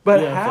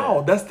 But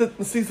how? That's the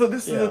see. So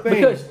this is the thing.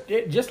 Because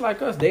just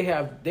like us, they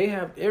have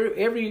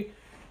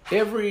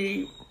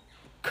every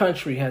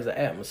country has an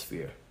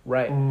atmosphere,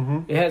 right?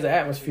 It has an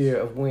atmosphere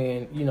of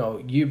when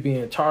you're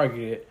being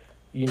targeted,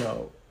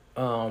 by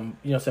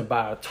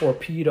a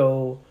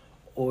torpedo,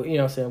 or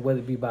whether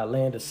it be by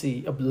land or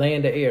sea,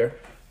 land or air,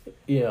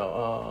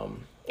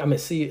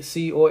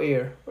 sea or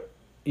air.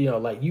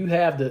 Like you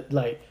have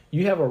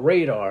a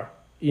radar.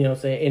 You know what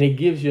I'm saying? And it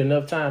gives you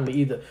enough time to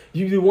either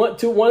one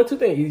or two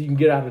things. Either you can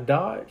get out of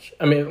Dodge.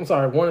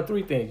 one of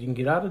three things. You can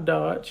get out of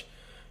Dodge.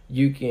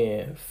 You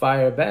can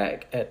fire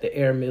back at the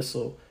air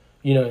missile,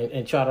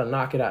 and try to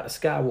knock it out of the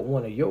sky with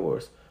one of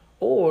yours.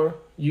 Or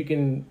you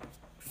can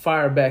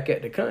fire back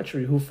at the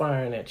country who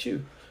firing at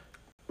you.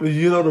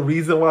 You know the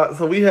reason why?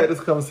 So we had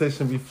this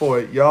conversation before.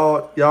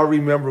 Y'all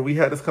remember we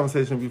had this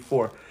conversation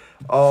before.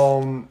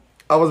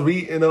 I was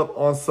reading up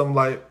on some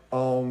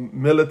world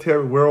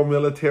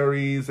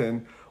militaries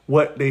and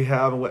what they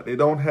have and what they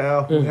don't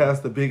have, who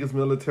has the biggest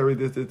military,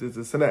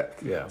 this and that.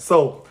 Yeah.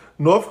 So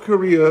North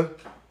Korea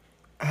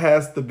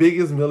has the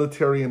biggest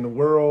military in the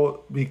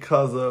world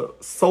because of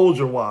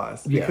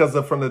soldier-wise. Yeah. Because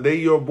of from the day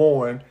you're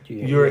born,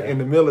 you're in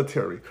the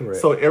military. Correct.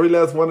 So every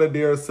last one of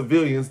their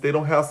civilians, they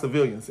don't have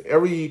civilians.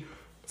 Every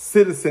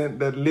citizen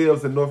that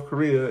lives in North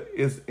Korea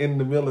is in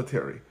the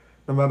military.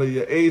 No matter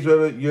your age,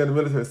 whether you're in the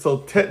military. So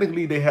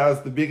technically, they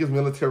have the biggest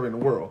military in the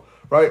world,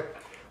 right?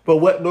 But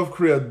what North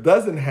Korea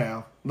doesn't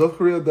have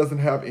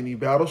any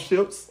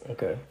battleships.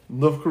 Okay.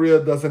 North Korea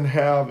doesn't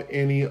have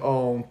any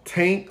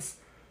tanks.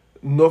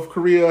 North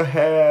Korea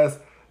I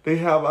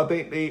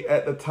think they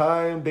at the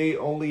time they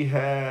only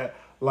had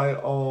like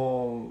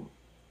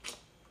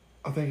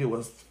I think it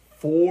was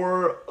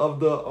 4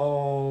 of the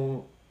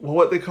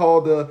what they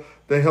call the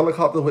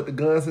helicopters with the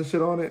guns and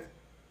shit on it.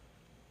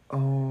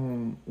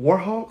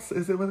 Warhawks,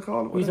 is it what they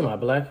call it? You talking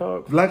about Black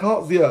Hawks? Black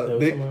Hawks, yeah.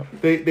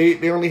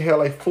 They only had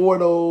like 4 of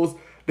those.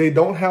 They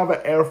don't have an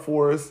Air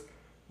Force,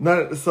 none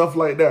of the stuff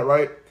like that,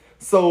 right?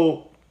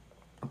 So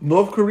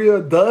North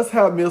Korea does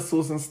have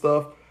missiles and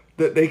stuff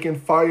that they can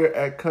fire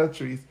at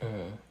countries.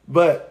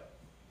 But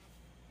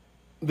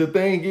the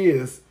thing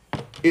is,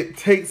 it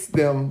takes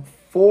them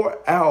 4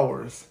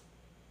 hours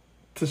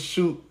to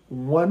shoot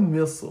one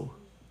missile.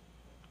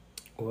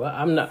 Well,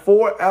 I'm not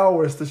 4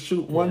 hours to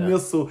shoot one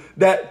missile.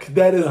 That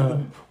is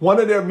one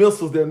of their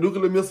missiles, their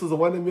nuclear missiles, or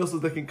one of the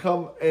missiles that can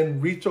come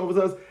and reach over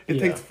to us. It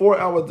takes 4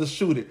 hours to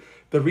shoot it.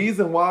 The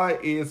reason why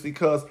is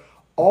because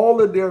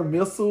all of their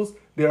missiles,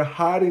 they're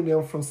hiding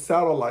them from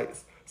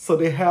satellites. So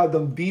they have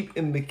them deep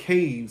in the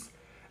caves.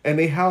 And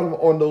they have them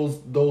on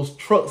those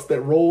trucks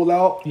that roll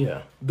out.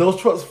 Yeah. Those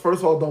trucks,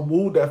 first of all, don't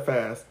move that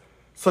fast.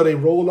 So they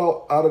roll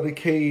out of the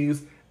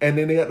caves, and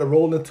then they have to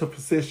roll into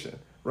position,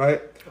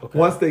 right? Okay.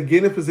 Once they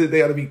get in position, they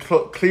got to be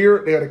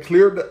clear. They got to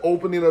clear the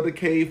opening of the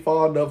cave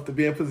far enough to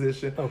be in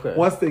position. Okay.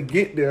 Once they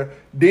get there,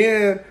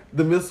 then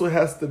the missile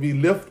has to be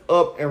lifted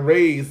up and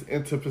raised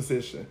into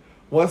position.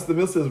 Once the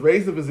missile is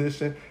raised in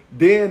position,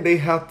 then they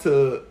have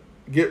to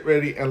get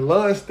ready and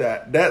launch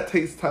that. That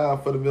takes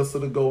time for the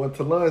missile to go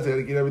into launch. They got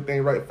to get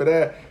everything right for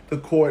that, the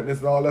coordinates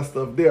and all that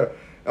stuff there.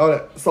 All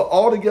that. So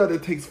altogether,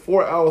 it takes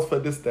 4 hours for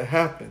this to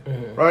happen,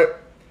 right?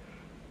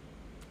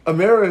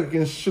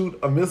 Americans shoot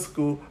a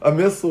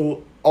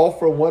missile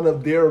off of one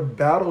of their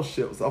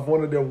battleships, off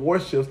one of their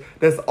warships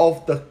that's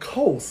off the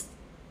coast.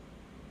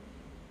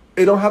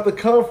 It don't have to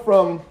come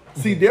from.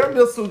 See, their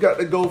missile got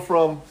to go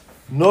from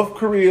North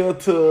Korea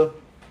to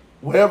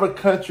whatever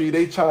country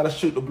they trying to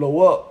shoot to blow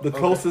up. The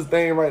closest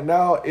thing right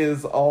now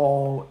is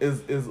Guam.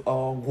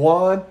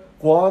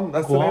 Guam,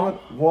 that's the name of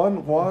it?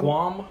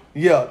 Guam.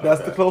 Yeah,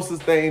 that's the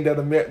closest thing that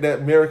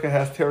America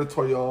has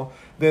territory on.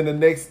 Then the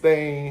next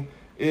thing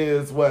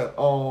is what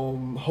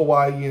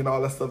Hawaii and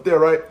all that stuff there,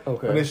 right?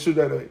 Okay. When they shoot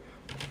that,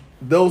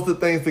 those are the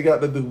things they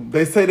got to do.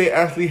 They say they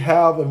actually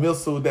have a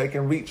missile that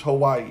can reach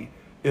Hawaii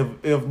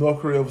if North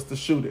Korea was to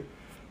shoot it,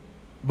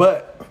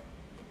 but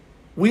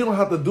we don't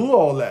have to do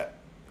all that.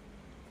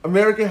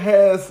 America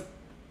has,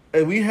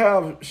 and we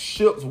have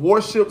ships,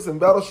 warships, and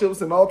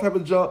battleships, and all type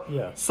of junk,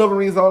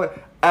 submarines on it,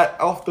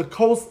 off the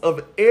coast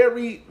of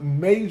every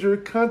major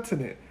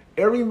continent,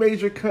 every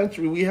major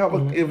country. We have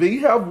if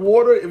you have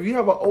water, if you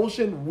have an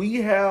ocean, we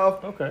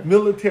have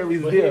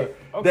militaries there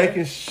that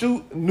can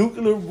shoot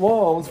nuclear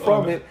bombs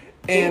from it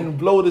and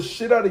blow the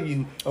shit out of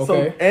you. So,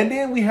 and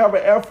then we have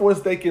an Air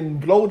Force that can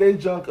blow their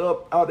junk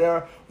up out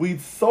there. We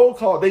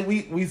so-called they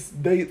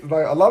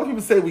like a lot of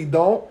people say we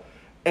don't.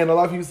 And a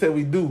lot of people say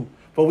we do,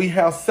 but we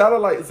have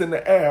satellites in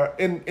the air,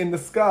 in the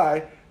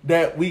sky,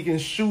 that we can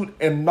shoot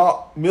and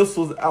knock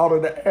missiles out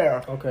of the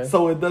air. Okay.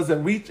 So it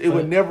doesn't reach. It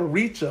would never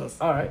reach us.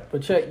 All right,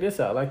 but check this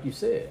out. Like you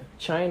said,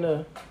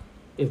 China,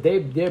 if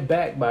they're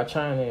backed by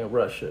China and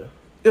Russia.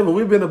 Yeah, but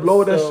we've been to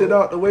blow that shit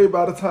out the way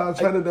by the time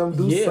China them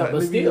do something.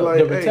 But still, like,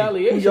 the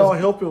retaliation. Who y'all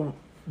helping?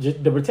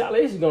 The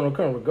retaliation is going to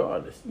come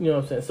regardless. You know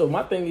what I'm saying? So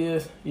my thing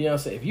is, you know what I'm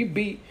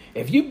saying?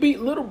 If you beat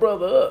little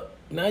brother up,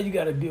 now you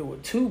got to deal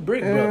with 2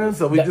 brick brothers.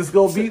 So we just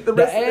go beat the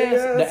rest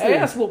of the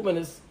ass whooping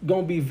is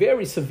going to be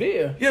very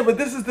severe. Yeah, but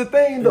this is the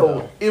thing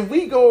though. If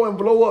we go and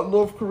blow up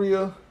North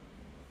Korea,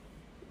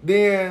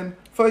 then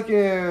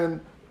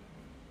fucking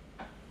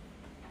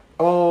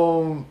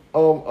I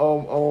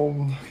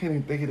can't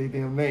even think of their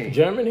damn name.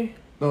 Germany?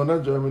 No,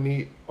 not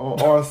Germany. On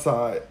our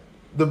side,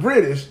 the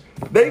British,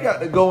 they got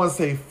to go and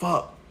say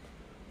fuck.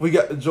 We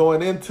got to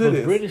join into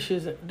this. British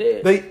isn't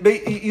dead.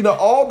 They you know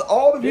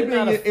all the people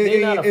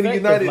in the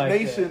United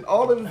Nations,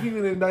 all of the people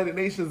in the United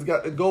Nations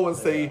got to go and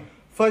say,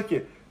 "Fuck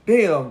it."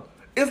 Damn,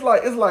 it's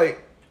like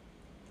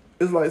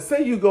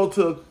say you go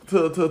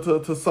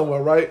to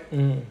somewhere, right?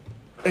 And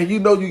you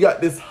know you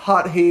got this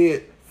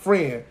hothead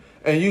friend,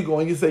 and you go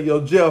and you say, "Yo,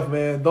 Jeff,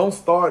 man, don't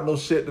start no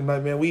shit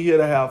tonight, man. We here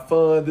to have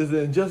fun." This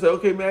and Jeff say,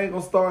 "Okay, man, I ain't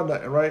gonna start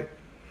nothing, right?"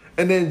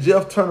 And then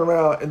Jeff turn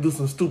around and do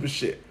some stupid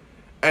shit,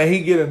 and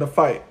he get in the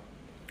fight.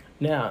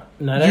 Now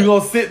you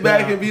gonna sit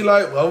back and be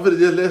like, well, I'm gonna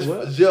just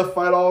let Jeff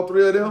fight all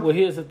three of them? Well,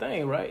 here's the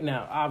thing, right?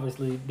 Now,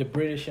 obviously, the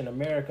British and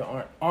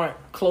America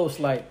aren't close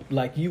like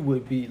you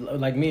would be,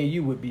 like me and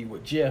you would be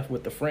with Jeff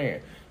with the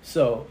friend.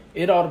 So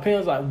it all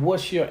depends. Like,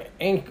 what's your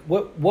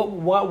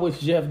what was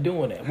Jeff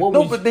doing that? What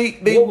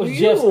was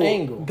Jeff's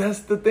angle?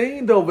 That's the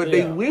thing, though. But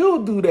they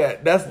will do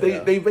that.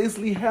 They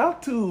basically have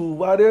to.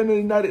 While they're in the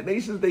United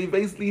Nations, they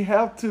basically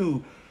have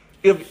to.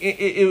 If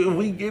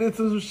we get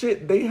into some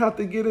shit, they have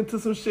to get into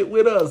some shit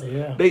with us.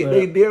 Yeah,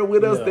 they there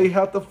with us. They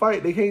have to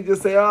fight. They can't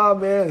just say, "Ah,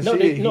 man,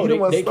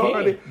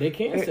 they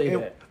can say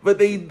that." But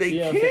they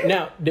can't.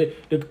 Now the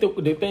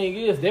thing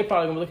is, they're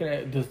probably gonna be looking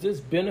at, does this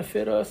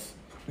benefit us?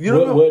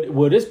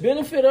 Will this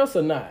benefit us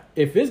or not?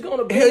 If it's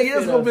gonna benefit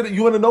it's gonna benefit.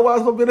 You want to know why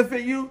it's gonna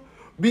benefit you?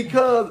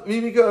 Because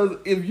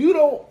if you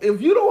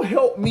don't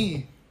help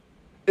me,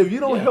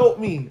 help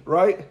me,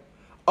 right?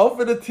 I'm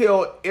gonna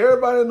tell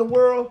everybody in the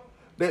world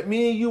that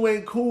me and you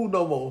ain't cool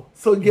no more.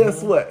 So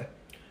guess what?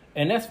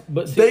 And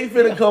they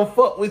finna come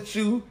fuck with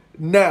you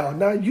now.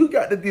 Now you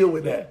got to deal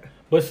with that.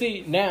 But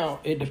see, now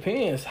it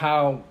depends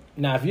how.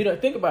 Now if you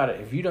don't think about it,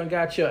 if you done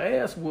got your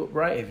ass whooped,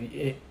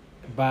 right?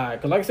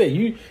 Because like I said,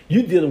 you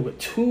dealing with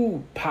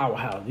two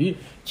powerhouses,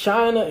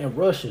 China and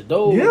Russia.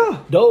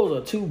 Those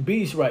are two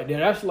beasts right there.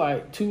 That's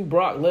like two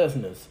Brock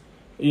Lesnar's.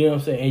 You know what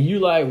I'm saying? And you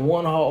like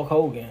one Hulk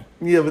Hogan.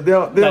 Yeah, but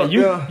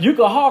you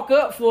can hawk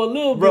up for a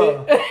little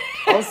bit.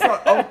 I'm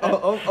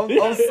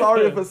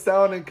sorry for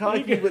sounding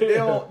cocky, but they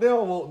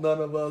don't want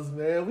none of us,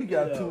 man. We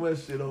got too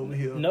much shit over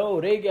here. No,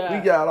 we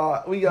got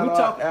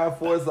our Air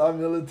Force, our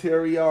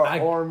military, our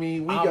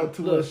Army. We got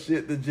too much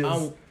shit to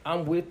just.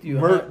 I'm with you.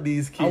 Murk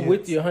these kids. I'm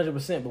with you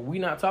 100%, but we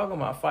not talking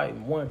about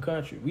fighting one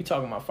country. We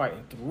talking about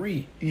fighting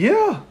three.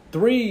 Yeah,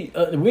 three.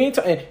 We ain't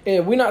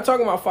and we're not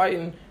talking about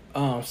fighting.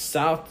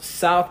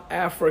 South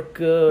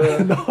Africa,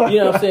 you know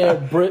what I'm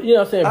saying? You know what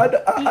I'm saying? I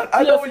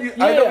know what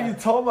you're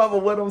talking about,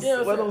 but what I'm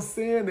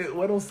saying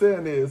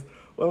is,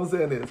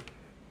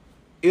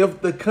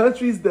 if the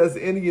countries that's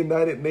in the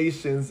United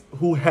Nations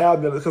who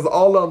have, because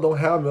all of them don't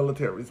have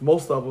militaries,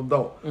 most of them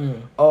don't.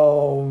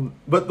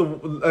 But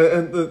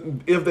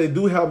if they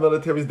do have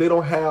militaries, they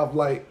don't have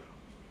like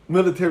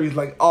militaries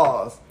like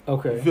ours.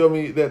 Okay. You feel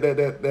me?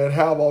 That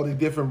have all the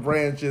different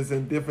branches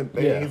and different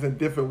things and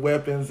different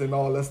weapons and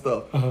all that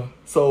stuff. Uh-huh.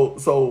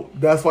 So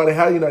that's why they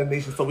have United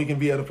Nations, so we can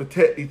be able to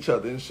protect each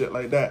other and shit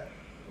like that.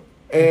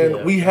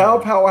 And we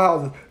have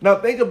powerhouses. Now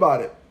think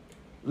about it.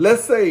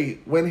 Let's say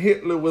when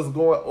Hitler was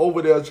going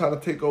over there trying to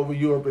take over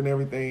Europe and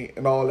everything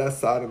and all that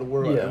side of the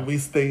world, and we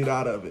stayed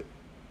out of it.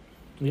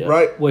 Yeah.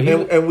 Right?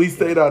 Well, and we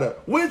stayed out of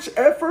it. Which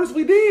at first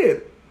we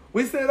did.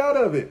 We stayed out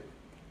of it.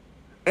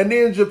 And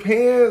then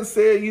Japan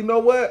said, you know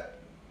what?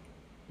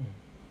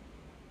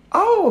 I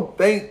don't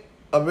think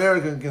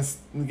America can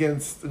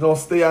gonna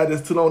stay out of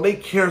this too long. They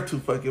care too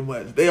fucking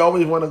much. They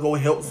always want to go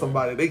help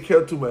somebody. They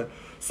care too much.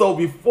 So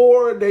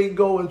before they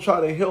go and try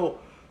to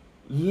help,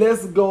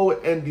 let's go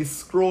and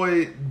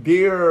destroy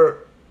their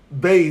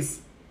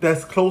base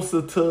that's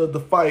closer to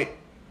the fight.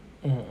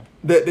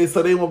 Mm-hmm.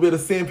 So they won't be able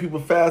to send people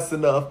fast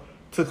enough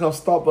to come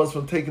stop us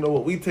from taking over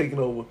what we taking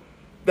over.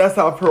 That's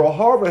how Pearl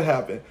Harbor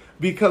happened.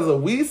 Because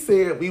we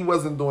said we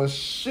wasn't doing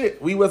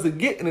shit. We wasn't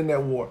getting in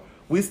that war.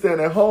 We stand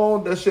at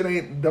home. That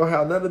shit don't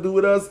have nothing to do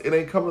with us. It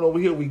ain't coming over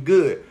here. We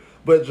good.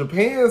 But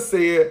Japan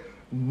said,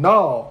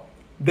 no,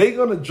 they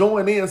gonna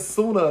join in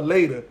sooner or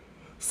later.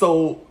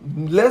 So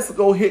let's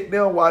go hit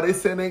them while they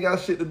saying they ain't got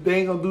shit. They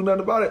ain't gonna do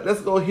nothing about it.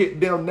 Let's go hit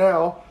them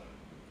now.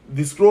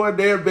 Destroy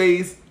their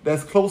base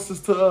that's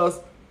closest to us.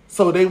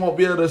 So they won't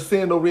be able to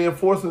send no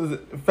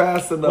reinforcements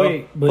fast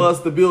enough for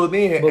us to build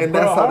in. And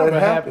that's how that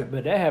happened.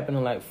 But that happened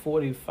in like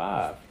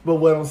 45. But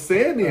what I'm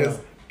saying is,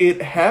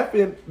 it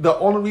happened. The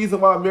only reason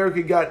why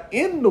America got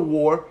in the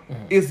war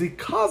is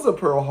because of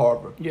Pearl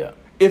Harbor. Yeah.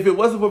 If it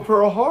wasn't for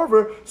Pearl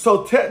Harbor,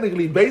 so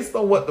technically, based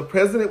on what the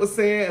president was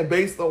saying and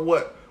based on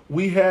what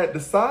we had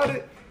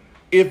decided,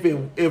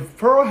 if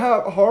Pearl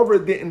Harbor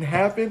didn't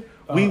happen,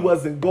 we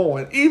wasn't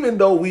going. Even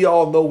though we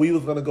all know we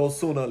was going to go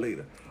sooner or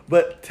later.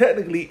 But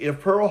technically,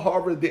 if Pearl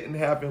Harbor didn't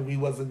happen, we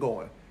wasn't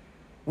going.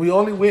 We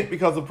only went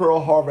because of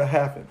Pearl Harbor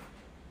happened,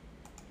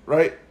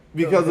 right?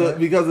 Because of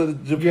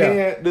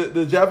Japan,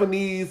 the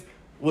Japanese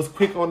was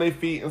quick on their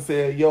feet and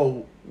said,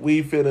 "Yo,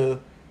 we finna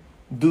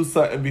do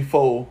something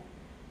before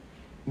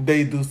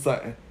they do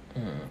something."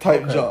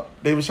 Type jump.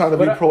 They was trying to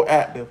be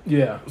proactive.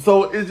 Yeah.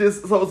 So it's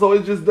just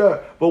it's just done.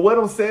 But what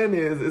I'm saying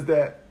is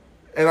that,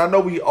 and I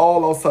know we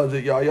all on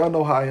subject, y'all. Y'all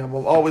know how I am.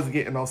 I'm always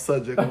getting on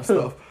subject and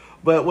stuff.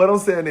 But what I'm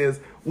saying is,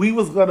 we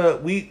was gonna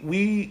if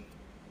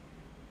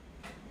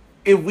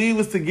we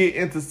was to get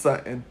into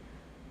something,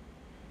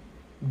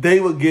 they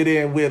would get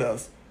in with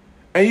us.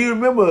 And you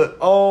remember,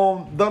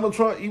 Donald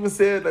Trump even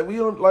said that we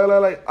don't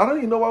like. I don't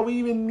even know why we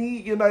even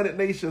need United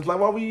Nations. Like,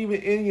 why we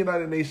even in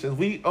United Nations?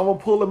 I'm gonna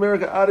pull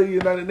America out of the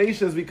United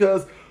Nations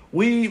because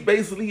we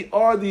basically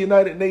are the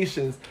United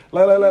Nations.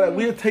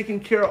 We're taking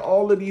care of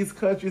all of these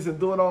countries and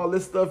doing all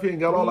this stuff here and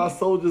got all our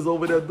soldiers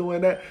over there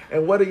doing that.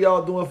 And what are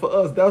y'all doing for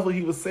us? That's what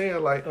he was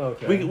saying. Like,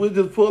 we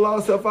just pull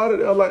ourselves out of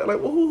there. Like,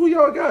 well, who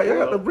y'all got? Y'all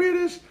got the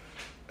British.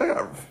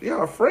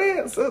 Y'all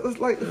France. It's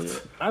like,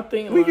 I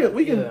think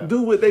we can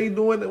do what they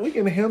doing, and we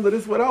can handle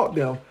this without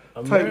them.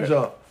 Type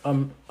jump.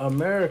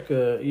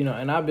 America,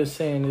 and I've been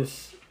saying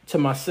this to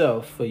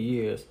myself for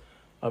years.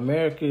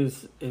 America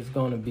is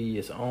going to be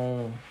its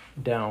own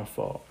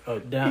downfall.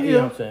 You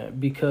know what I'm saying?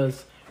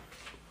 Because,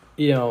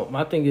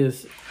 my thing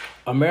is,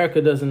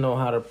 America doesn't know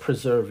how to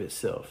preserve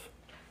itself.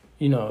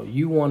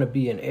 You want to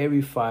be in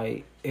every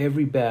fight,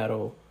 every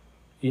battle,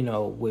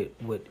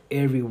 with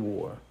every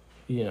war.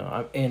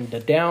 And the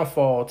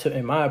downfall,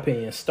 in my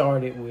opinion,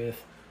 started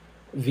with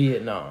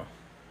Vietnam.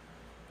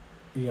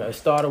 It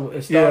started.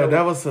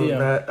 That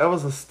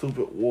was a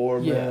stupid war,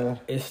 man.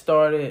 It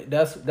started.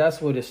 That's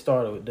what it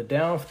started with. The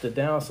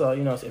downside.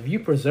 If you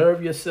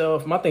preserve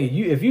yourself, my thing.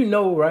 If you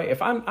know, right?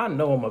 If I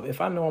know I'm a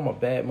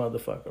bad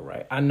motherfucker,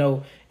 right? I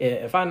know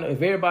if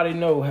everybody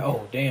know.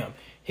 Oh damn,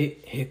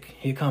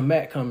 he come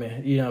back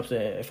coming. You know what I'm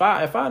saying?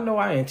 If I know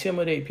I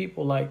intimidate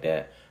people like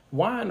that,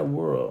 why in the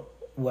world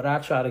would I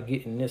try to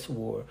get in this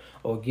war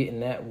or get in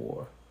that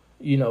war?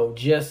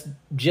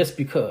 Just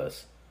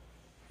because.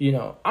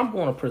 I'm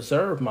going to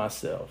preserve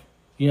myself,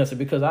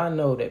 because I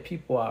know that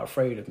people are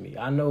afraid of me.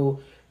 I know,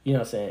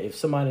 if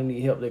somebody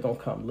need help, they're going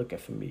to come looking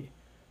for me.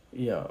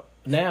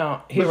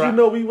 Now,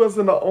 we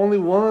wasn't the only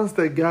ones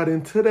that got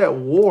into that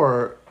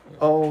war.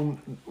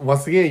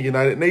 Once again,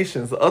 United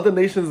Nations. Other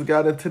nations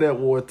got into that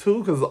war too,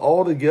 because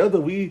all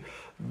together we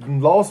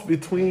lost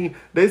between,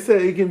 they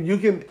said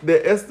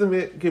the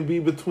estimate can be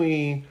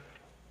between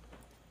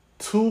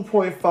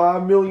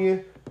 2.5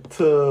 million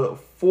to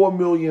 4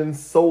 million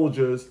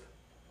soldiers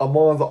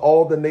among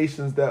all the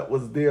nations that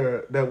was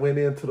there that went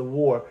into the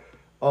war,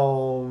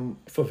 for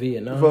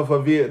Vietnam. For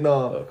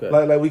Vietnam, okay.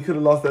 Like we could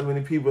have lost that many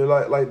people.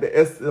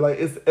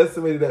 It's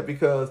estimated that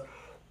because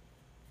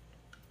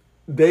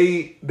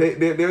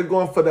they're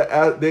going for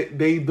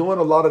they doing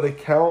a lot of the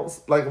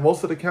counts. Like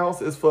most of the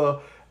counts is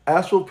for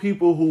actual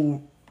people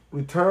who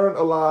returned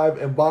alive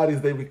and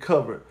bodies they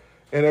recovered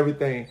and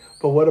everything.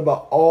 But what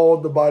about all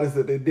the bodies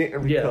that they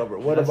didn't recover?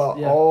 What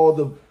about all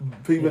the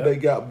people that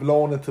got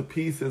blown into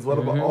pieces? What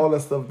about all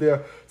that stuff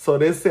there? So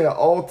they're saying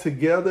all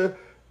together,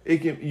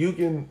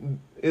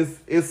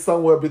 it's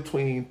somewhere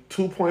between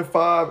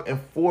 2.5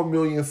 and 4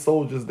 million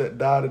soldiers that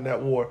died in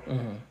that war.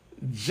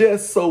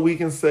 Just so we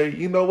can say,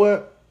 you know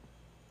what?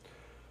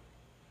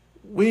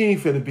 We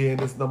ain't finna be in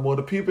this no more.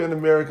 The people in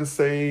America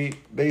say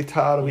they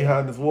tired of we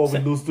having this war. We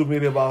lose too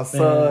many of our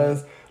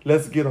sons.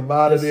 Let's get them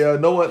out of there.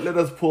 Know what? Let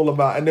us pull them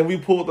out. And then we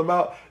pulled them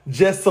out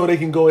just so they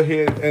can go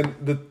ahead. And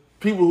the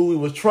people who we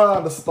was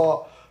trying to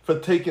stop for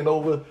taking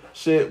over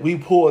shit, we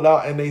pulled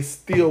out and they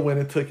still went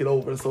and took it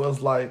over. So it's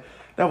like,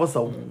 that was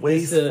a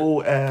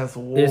wasteful ass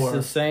war. It's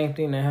the same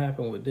thing that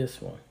happened with this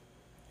one.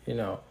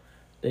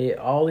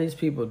 All these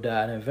people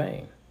died in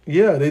vain.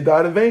 Yeah, they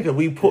died in vain.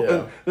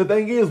 The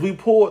thing is, we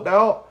pulled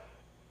out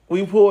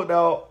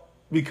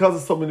because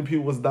of so many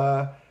people was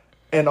dying.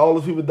 And all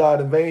those people died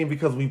in vain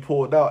because we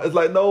pulled out. It's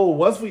like, no,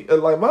 once we,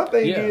 my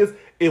thing is,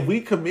 if we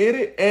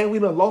committed and we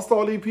done lost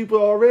all these people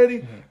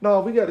already,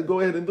 we got to go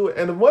ahead and do it.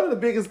 And one of the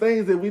biggest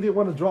things that we didn't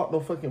want to drop no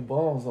fucking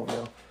bombs on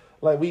them.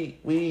 Like they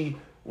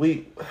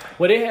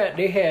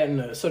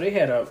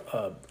had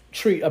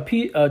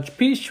a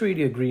peace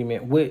treaty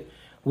agreement with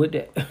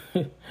the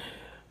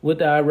with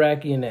the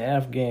Iraqi and the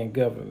Afghan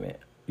government,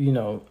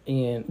 and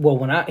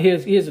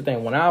here's the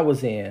thing, when I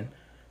was in,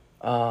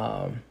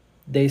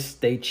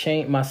 they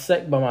changed my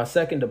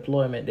second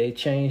deployment. They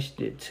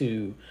changed it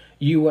to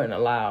you weren't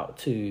allowed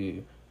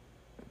to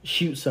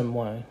shoot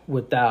someone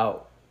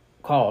without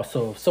cause.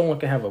 So if someone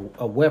can have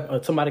a weapon,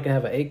 or somebody can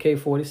have an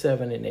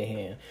AK-47 in their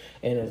hand,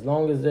 and as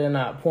long as they're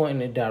not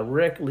pointing it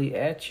directly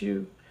at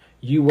you,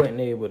 you weren't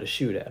able to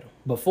shoot at them.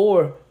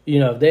 Before,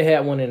 if they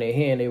had one in their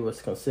hand, it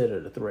was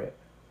considered a threat.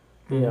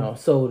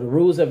 So the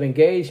rules of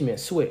engagement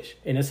switched,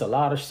 and it's a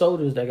lot of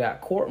soldiers that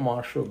got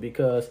court-martialed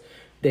because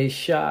they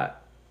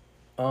shot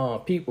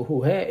people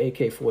who had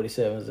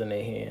AK-47s in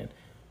their hand,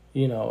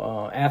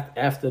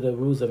 after the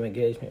rules of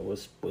engagement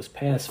was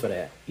passed for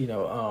that,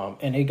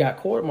 and they got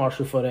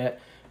court-martialed for that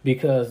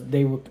because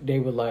they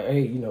were like,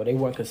 hey, they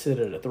weren't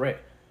considered a threat.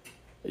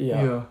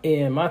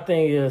 And my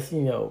thing is,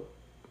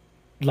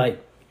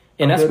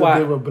 and that's why if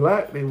they were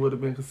black, they would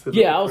have been considered.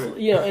 Yeah, I was, and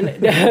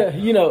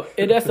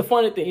and that's the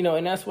funny thing,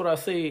 and that's what I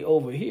say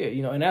over here,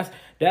 and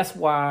that's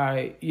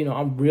why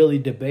I'm really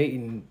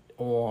debating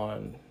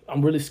on.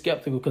 I'm really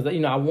skeptical because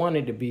I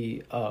wanted to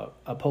be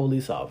a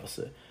police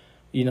officer,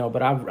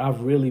 but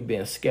I've really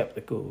been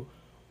skeptical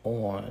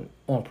on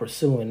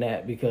pursuing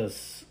that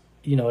because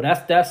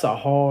that's a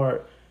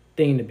hard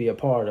thing to be a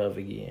part of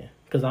again,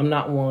 because I'm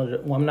not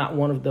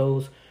one of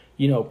those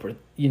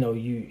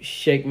you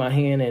shake my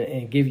hand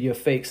and give you a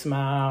fake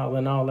smile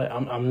and all that.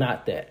 I'm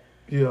not that.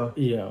 Yeah.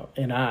 You know,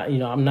 and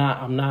I'm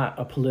not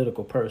a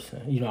political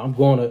person. You know, I'm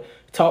going to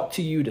talk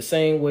to you the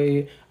same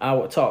way I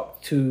would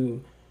talk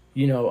to,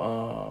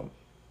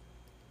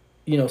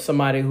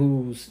 somebody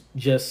who's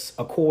just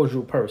a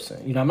cordial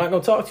person. You know, I'm not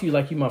going to talk to you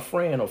like you my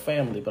friend or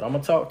family, but I'm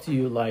going to talk to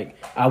you like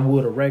I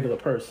would a regular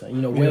person.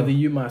 You know, whether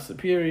you're my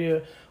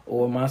superior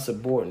or my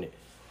subordinate,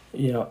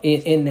 you know,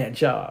 in that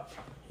job,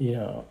 you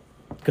know,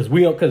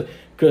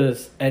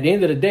 because at the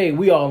end of the day,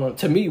 we all on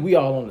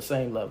the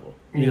same level.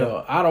 You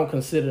know, I don't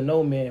consider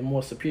no man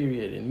more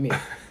superior than me.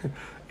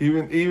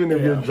 Even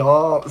if your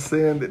job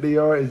saying that they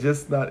are,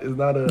 it's not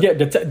a... Yeah,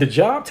 the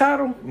job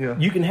title,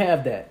 you can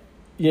have that.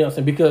 You know what I'm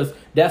saying? Because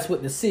that's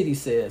what the city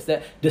says.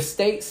 That the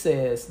state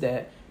says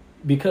that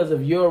because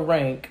of your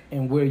rank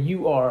and where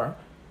you are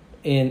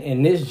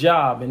in this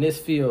job, in this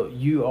field,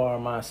 you are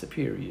my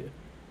superior.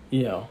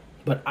 You know,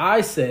 but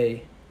I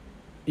say,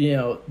 you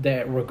know,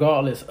 that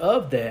regardless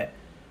of that,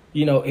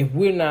 you know, if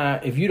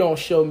you don't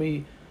show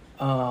me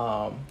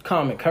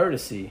common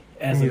courtesy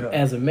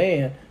as a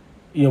man,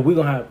 you know, we're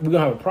gonna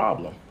have a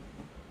problem.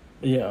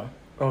 Yeah.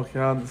 Okay,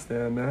 I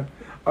understand that.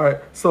 All right,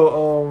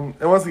 so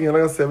and once again,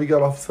 like I said, we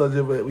got off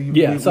subject, but we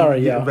getting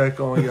back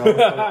on y'all, so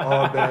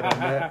all that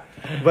and that.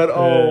 But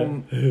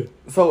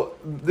so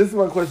this is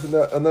my question.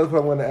 Another question I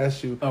want to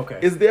ask you. Okay.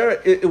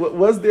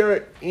 Was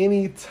there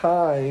any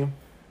time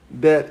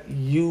that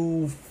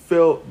you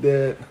felt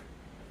that,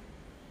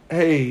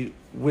 hey,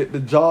 with the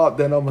job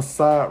that I'm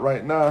assigned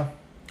right now,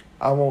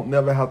 I won't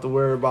never have to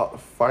worry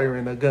about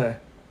firing a gun?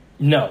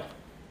 No.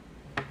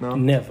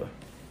 Never.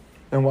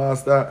 And why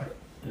is that?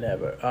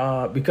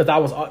 Never. Because I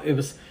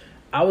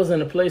was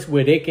in a place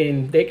where they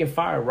can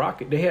fire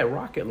rocket. They had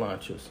rocket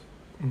launchers,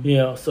 you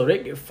know, so they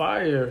can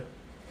fire,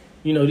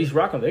 you know, these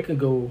rockets. They can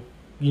go,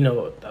 you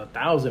know,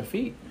 1,000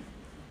 feet,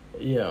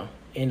 you know,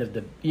 and if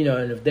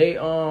they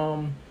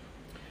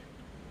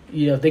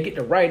if they get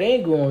the right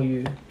angle on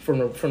you from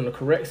the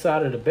correct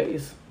side of the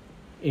base,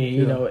 and,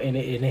 you know, and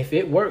if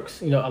it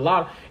works, you know,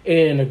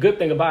 and the good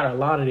thing about it, a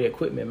lot of the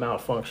equipment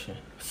malfunction.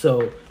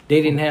 So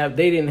they didn't have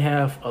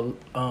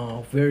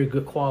a very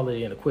good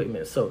quality in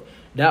equipment. So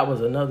that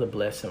was another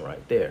blessing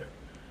right there.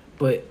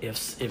 But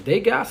if they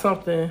got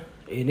something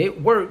and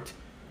it worked,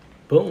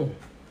 boom,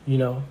 you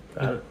know,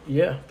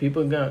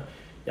 people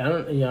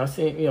I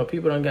seen, you know,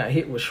 people done got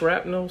hit with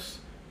shrapnels,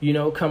 you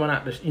know, coming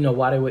out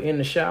while they were in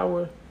the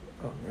shower.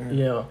 Oh, man.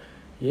 You know,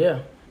 yeah.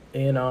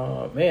 And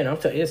man, I'm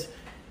telling you,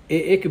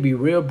 it could be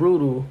real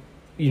brutal,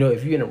 you know,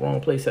 if you're in the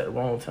wrong place at the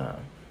wrong time.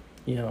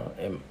 You know,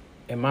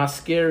 and my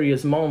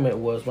scariest moment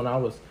was when I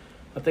was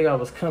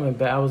coming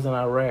back. I was in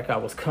Iraq. I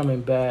was coming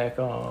back.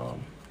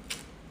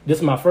 This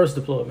is my first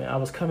deployment. I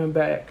was coming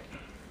back,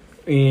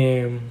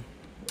 and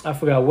I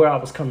forgot where I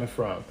was coming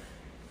from.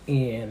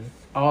 And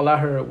all I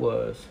heard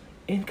was,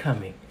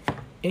 incoming.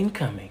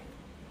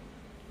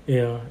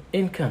 Yeah,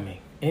 incoming.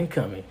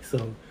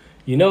 So,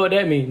 you know what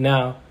that means?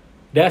 Now,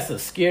 that's the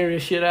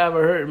scariest shit I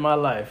ever heard in my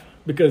life.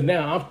 Because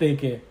now I'm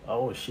thinking,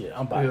 oh shit,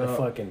 I'm about to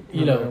fucking,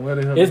 you know,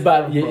 it's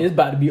about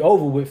to be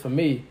over with for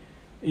me,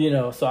 you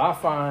know. So I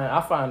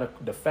find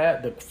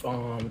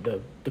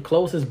the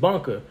closest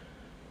bunker,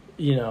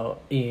 you know,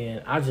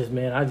 and I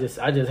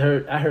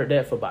heard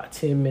that for about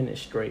 10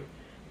 minutes straight,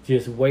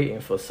 just waiting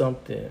for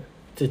something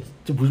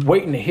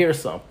waiting to hear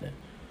something,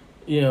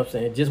 you know what I'm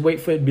saying? Just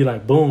wait for it to be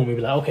like boom, and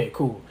be like, okay,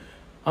 cool,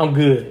 I'm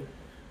good,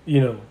 you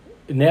know.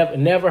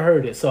 Never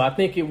heard it, so I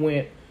think it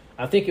went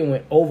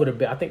over the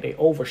bit. I think they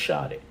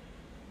overshot it.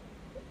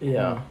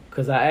 Yeah,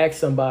 because I asked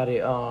somebody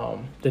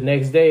the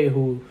next day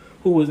who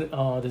was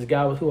this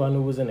guy who I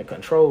knew was in the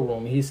control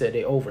room. He said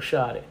they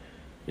overshot it.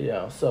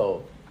 Yeah,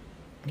 so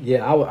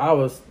yeah, I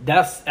was.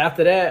 That's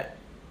after that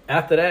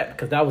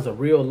because that was a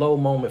real low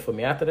moment for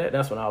me. After that,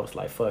 that's when I was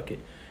like, fuck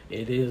it,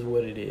 it is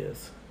what it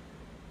is.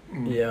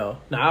 Yeah.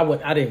 Now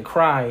I didn't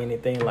cry or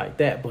anything like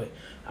that, but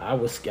I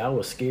was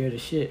scared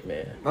as shit,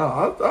 man. No,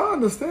 I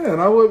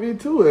understand. I would be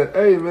too.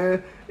 Hey,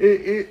 man,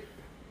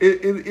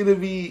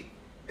 it'd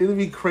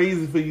be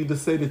crazy for you to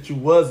say that you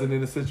wasn't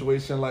in a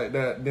situation like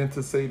that than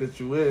to say that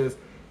you is,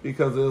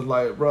 because it's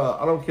like, bro,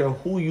 I don't care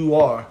who you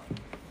are.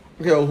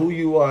 I don't care who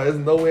you are. There's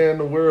nowhere in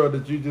the world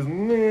that you just,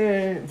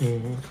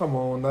 come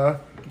on now.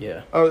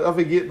 Yeah. I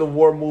forget the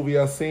war movie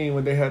I seen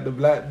when they had the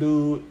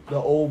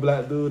old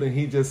black dude, and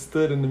he just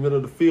stood in the middle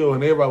of the field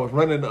and everybody was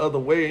running the other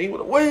way. And he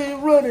went, "Why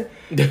ain't running?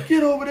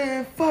 Get over there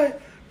and fight.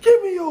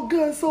 Give me your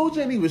gun, soldier."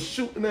 And he was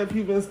shooting at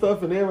people and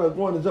stuff, and everybody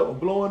going to jump and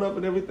blowing up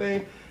and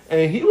everything.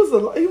 And he was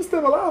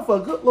still alive for a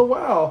good little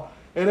while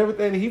and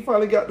everything. And he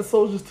finally got the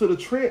soldiers to the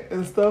trench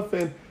and stuff,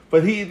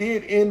 but he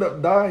did end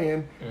up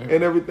dying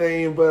and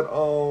everything. But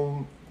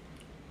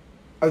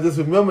I just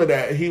remember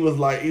that he was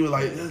like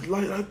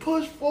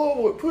push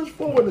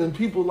forward, and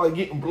people like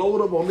getting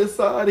blown up on this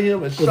side of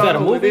him and shot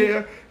over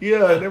there,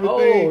 and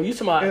everything. Oh, you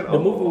talking about the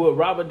movie with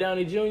Robert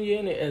Downey Jr.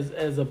 in it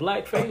as a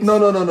blackface?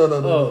 No. Oh,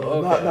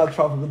 okay. Not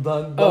Tropical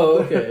Thunder. Oh,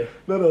 okay.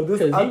 No.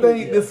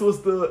 This was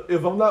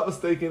if I'm not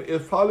mistaken,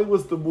 it probably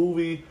was the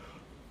movie,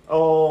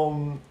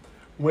 when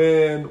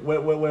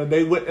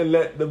they wouldn't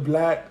let the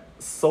black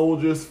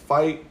soldiers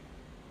fight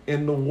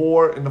in the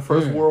war, in the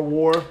First World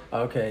War.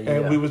 Okay, yeah.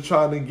 And we were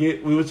trying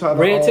to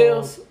Red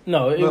Tails?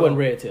 No, it wasn't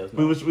Red Tails.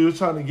 No. We were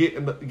trying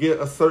to get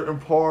a certain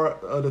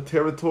part of the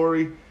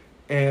territory,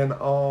 and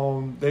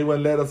they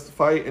wouldn't let us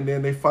fight. And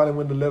then they finally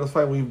wouldn't let us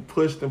fight. We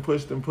pushed and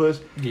pushed and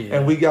pushed,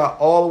 and we got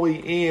all the way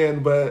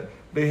in, but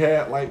they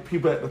had like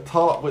people at the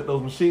top with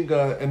those machine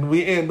guns, and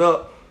we end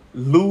up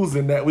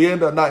losing that. We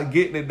end up not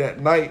getting it that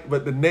night,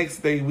 but the next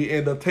day we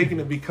end up taking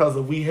it because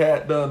we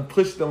had done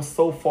pushed them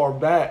so far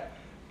back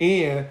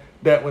in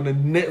that when the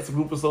next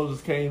group of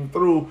soldiers came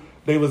through,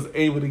 they was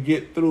able to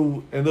get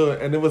through, and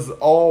it was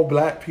all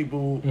black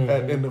people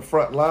in the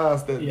front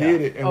lines that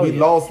did it, and we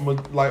lost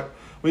like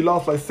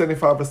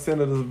 75%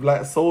 of the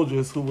black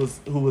soldiers who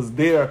was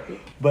there,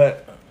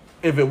 but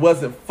if it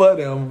wasn't for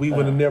them, we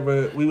would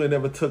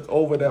never took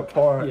over that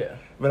part. Yeah.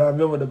 But I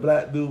remember the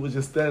black dude was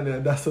just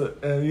standing there,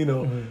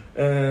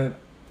 and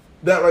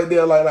that right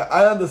there, like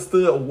I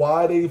understood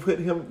why they put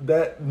him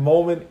that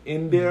moment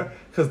in there,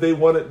 because they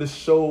wanted to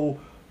show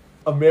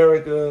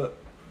America,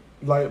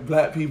 like,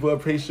 black people are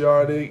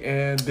patriotic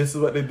and this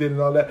is what they did and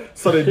all that.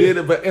 So they did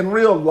it, but in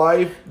real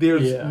life,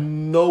 there's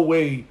no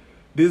way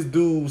this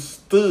dude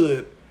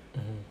stood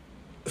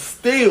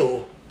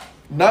still.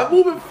 Not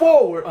moving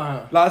forward.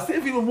 Like I see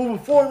people moving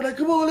forward, like,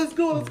 come on, let's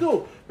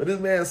go. But this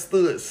man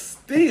stood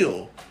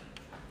still.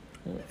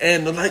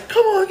 And they're like,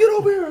 come on, get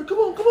over here. Come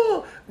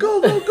on.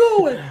 Go.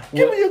 And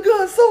give me your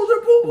gun, soldier.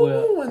 Boom,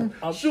 boom.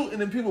 And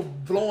shooting, and people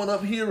blowing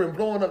up here and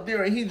blowing up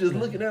there. And he just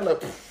looking at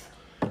like,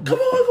 come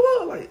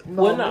on. Like,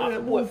 no,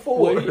 man, move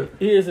forward. Well,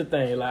 here's the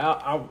thing. Like,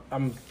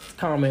 I'm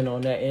commenting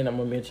on that, and I'm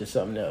going to mention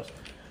something else.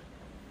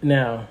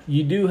 Now,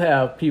 you do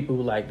have people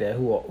like that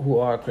who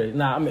are crazy.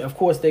 Now, I mean, of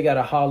course, they got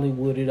to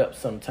Hollywood it up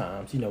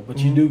sometimes, but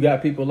you do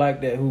got people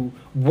like that who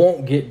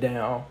won't get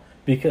down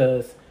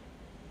because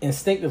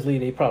instinctively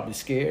they probably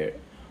scared,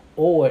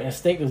 or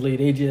instinctively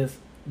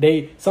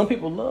some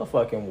people love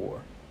fucking war.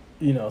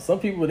 Some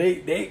people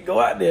they go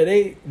out there,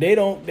 they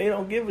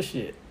don't give a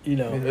shit.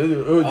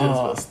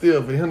 But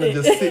still, for him to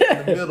just sit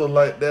in the middle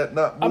like that,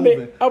 not moving. I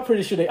mean, I'm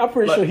pretty sure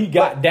he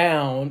got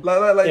down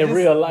in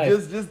real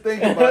life. Just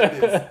think about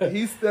this.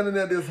 He's standing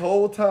there this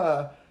whole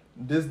time.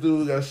 This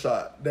dude got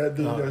shot. That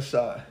dude got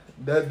shot.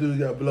 That dude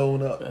got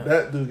blown up.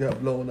 That dude got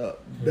blown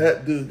up.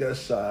 That dude got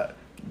shot.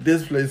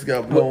 This place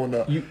got blown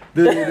up.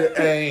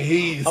 And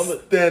he's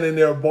standing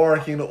there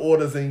barking the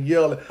orders and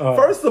yelling.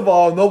 First of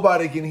all,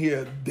 nobody can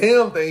hear a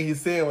damn thing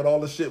he's saying with all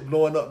the shit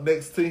blowing up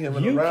next to him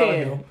and around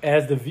him.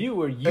 As the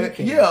viewer, you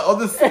can. Yeah, I'm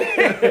just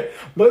saying.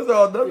 But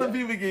other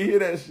people can hear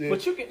that shit.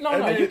 But you can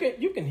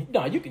you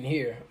can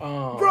hear.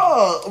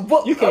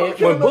 Bro, you can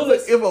when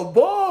bullets. If a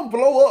bomb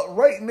blow up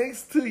right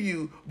next to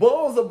you,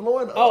 bombs are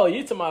blowing up. Oh,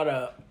 you talking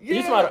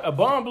about a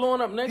bomb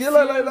blowing up next to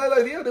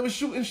you? They were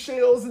shooting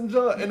shells and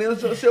junk, and then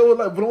the shell was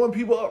like blowing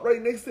people up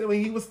right next to him,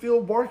 and he was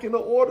still barking the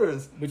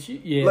orders. But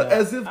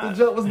as if the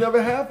jump was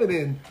never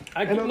happening.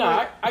 I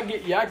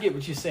get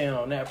what you're saying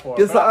on that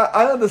part.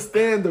 I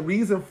understand the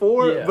reason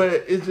for it,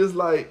 but it's just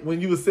like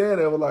when you were saying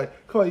that, I was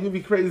like, come on, you'd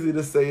be crazy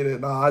to say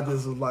that. Nah, I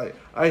just was like,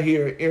 I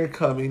hear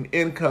incoming,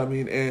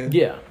 and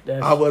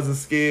I wasn't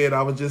scared.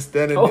 I was just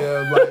standing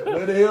there like,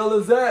 where the hell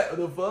is that?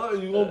 The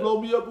fuck? You gonna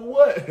blow me up or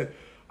what?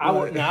 I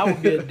would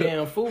be a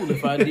damn fool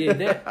if I did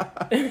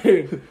that.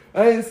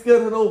 I ain't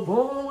scared of no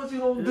bomb. What you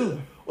gonna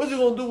do? What you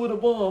gonna do with a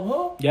bomb,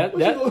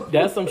 huh?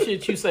 That's some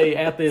shit you say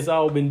after it's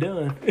all been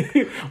done.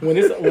 when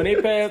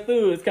they pass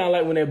through, it's kind of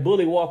like when that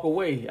bully walk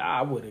away.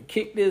 I would have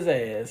kicked his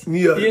ass.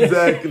 Yeah,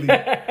 exactly.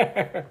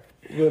 But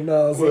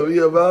no, but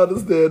I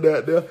understand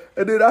that there.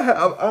 And then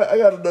I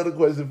got another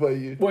question for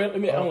you. Well, let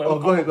me.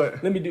 Go ahead.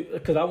 Let me do,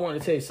 because I want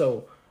to tell you.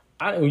 So,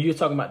 when you're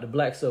talking about the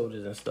black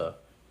soldiers and stuff,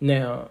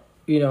 now.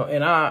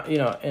 And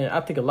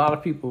I think a lot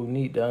of people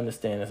need to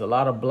understand there's a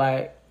lot of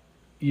black,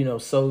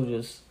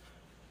 soldiers,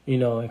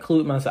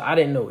 including myself. I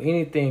didn't know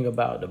anything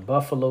about the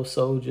Buffalo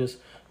Soldiers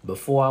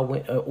before I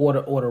went, or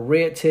the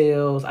Red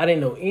Tails. I didn't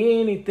know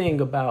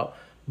anything about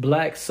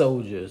black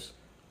soldiers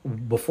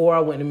before I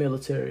went in the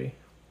military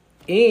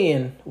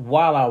and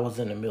while I was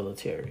in the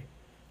military.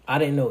 I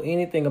didn't know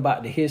anything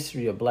about the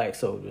history of black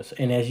soldiers.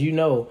 And as you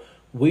know,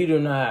 we do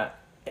not,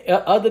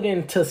 other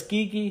than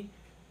Tuskegee,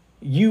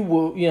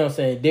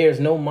 there's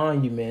no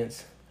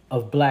monuments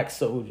of black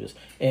soldiers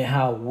and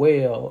how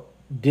well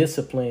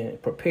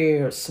disciplined,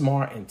 prepared,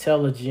 smart,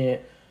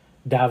 intelligent,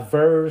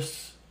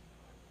 diverse,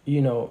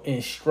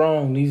 and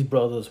strong these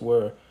brothers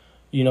were,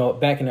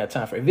 back in that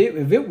time frame.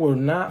 If it were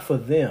not for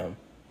them,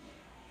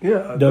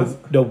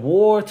 the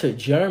war to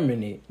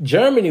Germany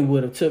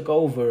would have took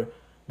over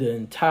the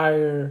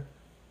entire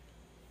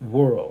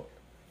world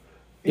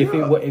if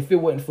it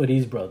wasn't for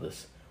these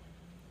brothers.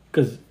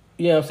 Because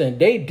you know what I'm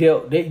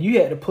saying? You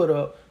had to put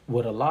up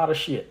with a lot of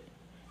shit.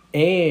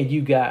 And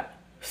you got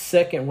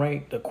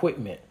second-ranked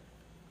equipment.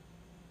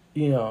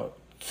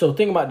 So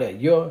think about that.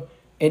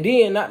 And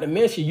then, not to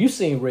mention, you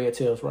seen Red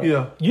Tails, right?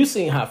 Yeah. You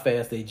seen how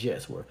fast they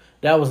jets were.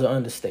 That was an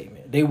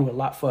understatement. They were a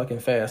lot fucking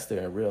faster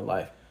in real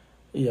life.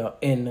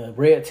 And the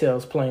Red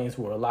Tails planes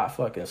were a lot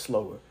fucking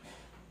slower.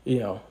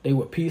 They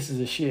were pieces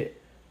of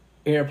shit.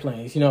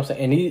 airplanes. You know what I'm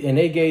saying? And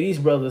they gave these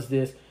brothers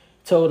this,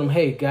 told them,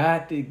 hey,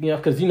 guide the,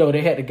 because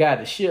they had to guide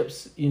the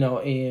ships,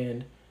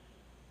 and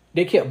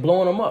they kept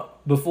blowing them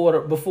up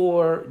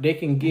before they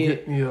can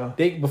get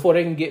before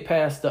they can get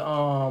past the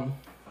line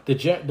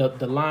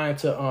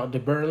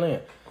to Berlin,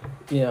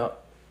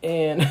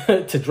 and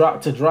to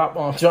drop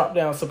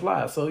down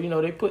supplies. So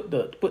they put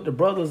the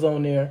brothers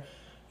on there,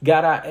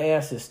 got our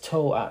asses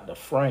towed out the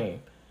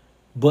frame,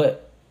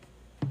 but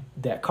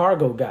that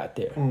cargo got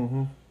there.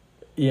 Mm-hmm.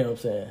 You know what I'm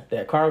saying?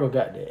 That cargo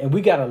got there, and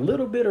we got a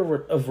little bit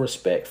of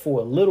respect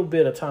for a little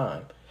bit of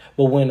time,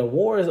 but when the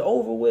war is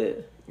over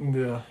with.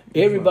 Yeah,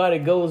 everybody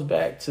goes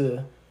back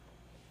to,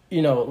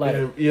 like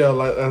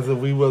as if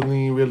we wasn't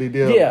even really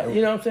there. Yeah,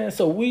 you know what I'm saying.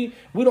 So we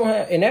don't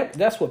have, and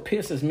that's what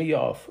pisses me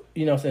off.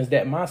 Since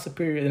that my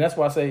superior, and that's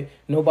why I say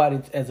nobody,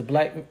 as a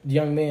black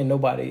young man,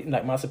 nobody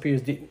like my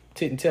superiors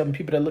didn't tell me,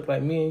 people that look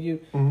like me and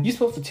you. Mm-hmm. You're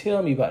supposed to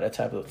tell me about that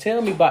type of.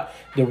 Tell me about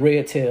the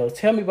red tails.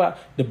 Tell me about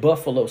the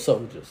buffalo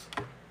soldiers.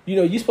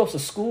 You're supposed to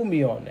school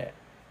me on that.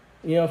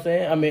 You know what I'm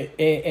saying? I mean,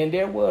 and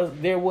there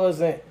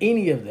wasn't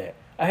any of that.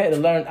 I had to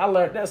learn. I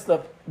learned that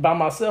stuff by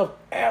myself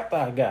after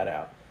I got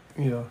out.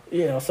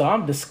 Yeah. So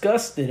I'm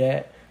disgusted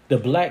at the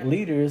black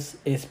leaders,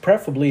 is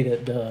preferably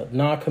the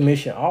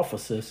non-commissioned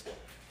officers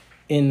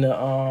in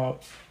the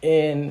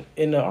in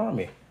the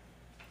army.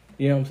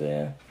 You know what I'm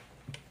saying?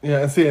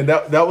 Yeah, and see, and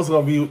that was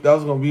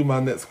gonna be my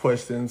next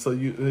question. So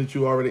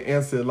you already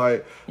answered.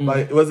 Like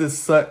was it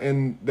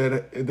something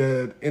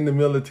that in the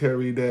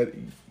military that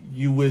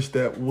you wish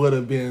that would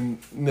have been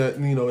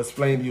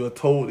explained to you or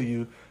told to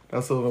you?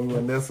 That's what I'm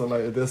doing. That's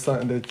like if there's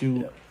something that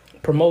you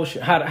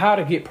promotion, how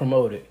to get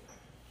promoted,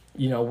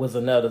 was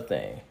another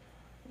thing.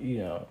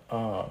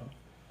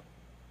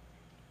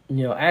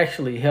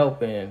 Actually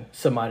helping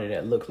somebody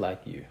that looks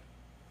like you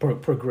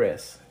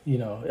progress. A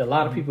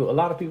lot of people,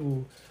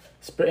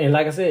 and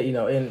like I said,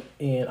 and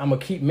I'm gonna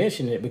keep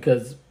mentioning it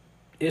because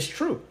it's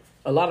true.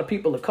 A lot of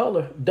people of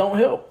color don't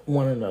help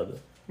one another.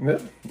 Yeah,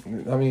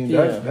 I mean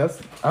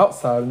that's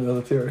outside the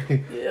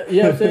military. Yeah,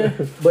 you know what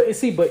I'm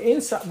saying. But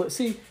inside,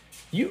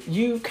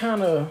 you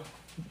kind of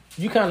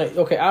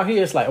okay out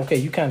here. It's like okay,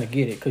 you kind of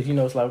get it because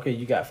it's like okay,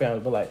 you got family,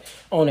 but like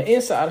on the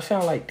inside, it's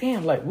kind of like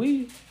damn, like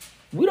we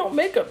don't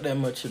make up that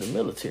much of the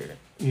military.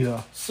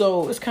 Yeah.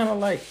 So it's kind of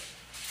like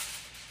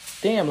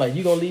damn, like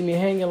you gonna leave me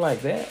hanging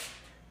like that?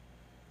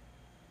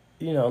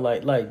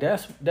 Like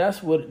that's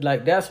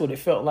what it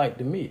felt like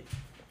to me.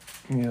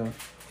 Yeah.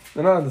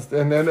 And I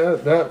understand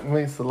that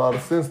makes a lot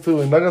of sense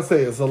too. And like I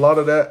say, it's a lot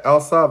of that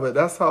outside, but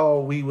that's how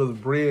we was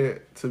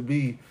bred to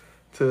be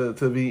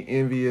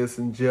envious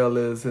and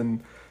jealous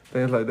and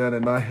things like that,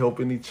 and not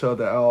helping each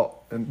other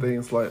out and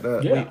things like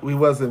that. Yeah. We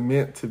wasn't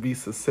meant to be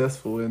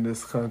successful in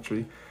this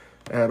country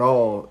at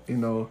all,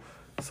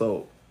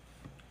 So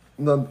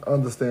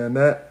understand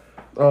that.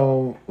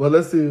 Well,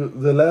 let's see.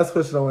 The last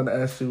question I want to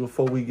ask you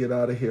before we get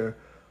out of here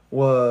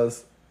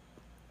was,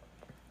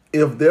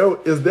 if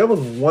there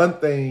was one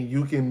thing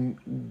you can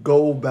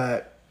go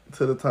back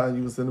to the time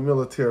you was in the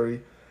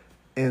military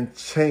and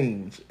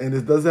change, and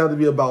it doesn't have to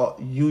be about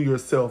you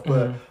yourself,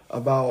 but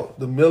about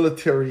the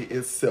military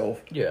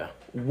itself. Yeah.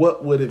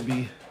 What would it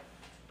be?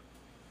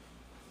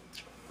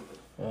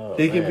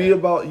 It can be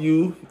about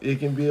you. It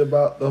can be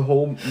about the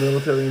whole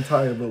military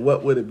entire. But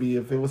what would it be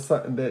if it was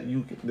something that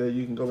you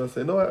can go back and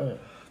say, no,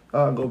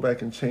 I'll go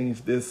back and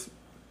change this?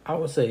 I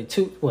would say it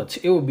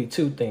would be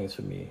two things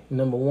for me.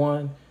 Number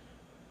one,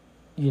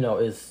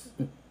 is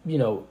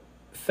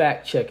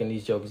fact checking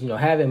these jokers.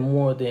 Having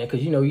more than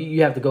because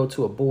you have to go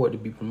to a board to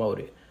be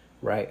promoted,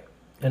 right?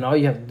 And all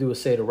you have to do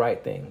is say the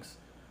right things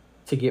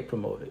to get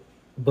promoted.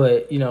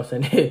 But what I'm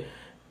saying.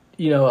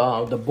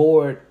 The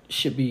board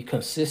should be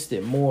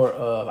consistent more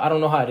of, I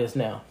don't know how it is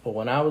now, but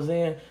when I was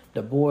in,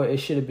 the board, it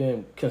should have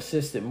been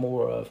consistent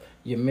more of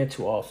your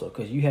mental also,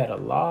 because you had a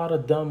lot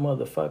of dumb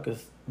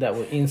motherfuckers that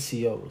were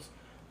NCOs.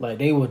 Like,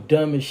 they were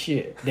dumb as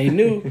shit. They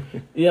knew,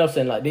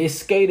 like, they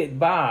skated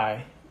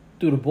by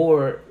through the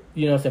board,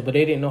 but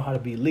they didn't know how to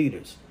be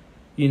leaders.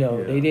 They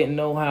didn't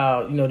know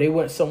how, they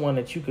weren't someone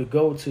that you could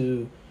go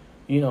to,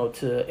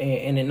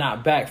 and it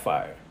not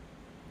backfire.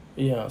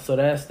 So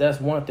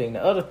that's one thing.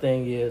 The other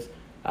thing is,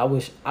 I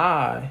wish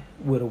I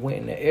would have went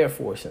in the Air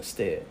Force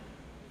instead.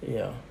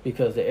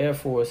 Because the Air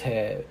Force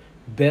had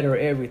better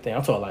everything.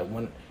 I'm talking like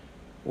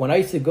when I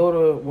used to go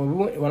to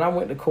when I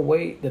went to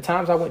Kuwait, the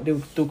times I went through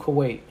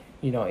Kuwait,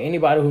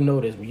 anybody who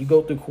knows this, when you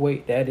go through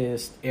Kuwait, that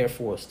is Air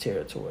Force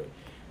territory.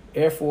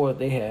 Air Force,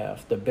 they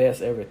have the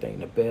best everything,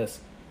 the best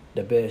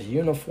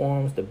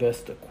uniforms, the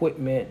best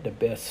equipment, the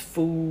best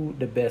food,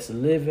 the best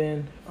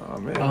living. Oh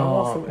man, I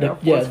want some Air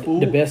Force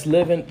food. the best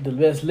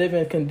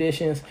living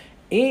conditions,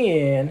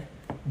 and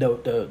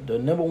the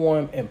number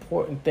one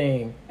important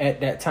thing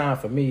at that time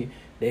for me,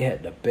 they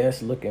had the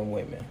best looking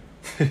women.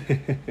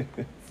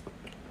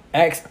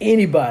 Ask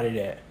anybody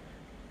that.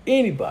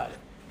 Anybody.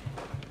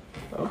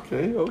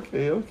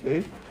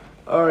 Okay.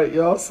 All right,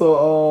 y'all.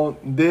 So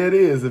there it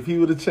is. If he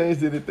would have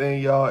changed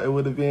anything, y'all, it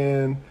would have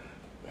been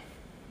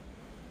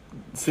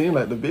seemed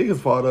like the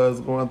biggest part of it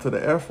is going to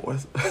the Air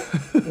Force.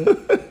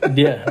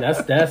 Yeah,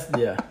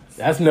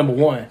 that's number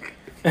one.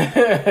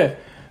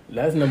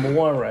 That's number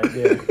one right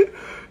there.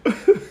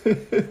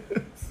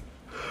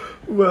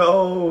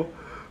 Well,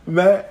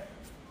 Matt,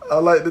 I'd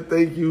like to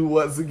thank you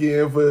once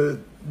again for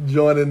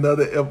joining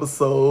another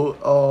episode.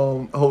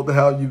 Hope to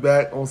have you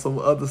back on some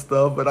other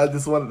stuff, but I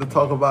just wanted to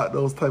talk about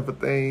those type of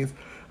things,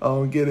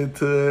 get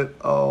into it,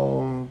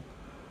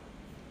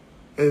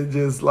 and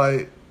just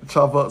like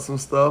chop up some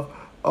stuff.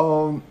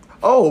 My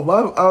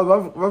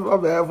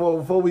bad.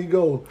 Before we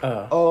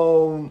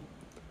go,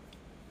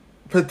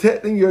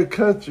 protecting your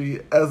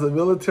country as a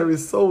military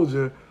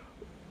soldier.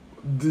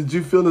 Did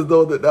you feel as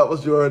though that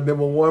was your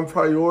number one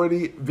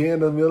priority,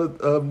 being a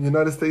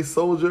United States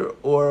soldier,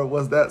 or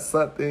was that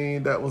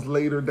something that was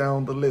later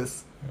down the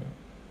list?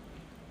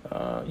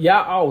 Yeah,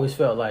 I always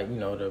felt like I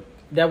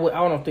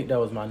don't think that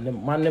was my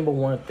number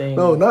one thing.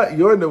 No, not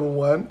your number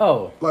one.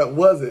 Oh, like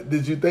was it?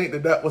 Did you think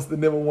that was the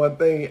number one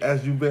thing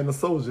as you being a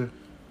soldier?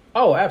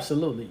 Oh,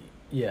 absolutely.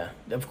 Yeah,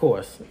 of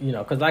course.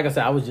 Because like I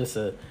said,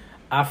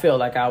 I felt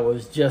like I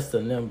was just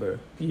a number.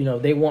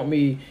 They want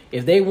me,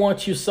 if they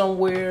want you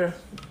somewhere,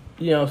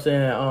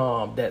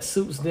 that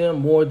suits them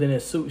more than it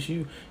suits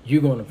you,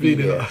 you're going to be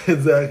there.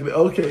 Exactly.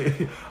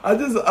 Okay. I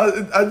just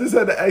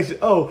had to ask you.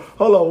 Oh,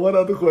 hold on. One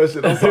other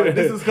question. I'm sorry.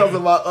 This is because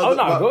of my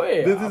other. Go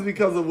ahead. This is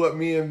because of what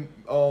me and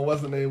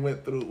what's the name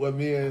went through. What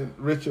me and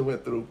Richard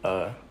went through.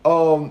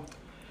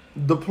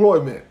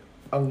 Deployment.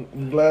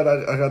 I'm glad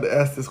I got to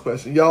ask this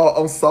question, y'all.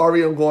 I'm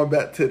sorry. I'm going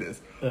back to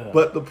this,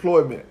 but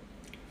deployment.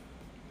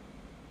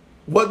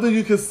 What do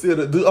you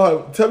consider?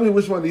 Tell me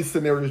which one of these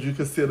scenarios you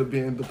consider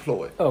being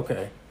deployed.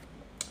 Okay.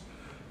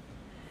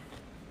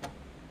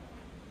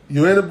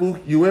 You in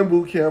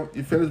boot camp.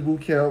 You finish boot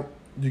camp.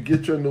 You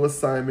get your new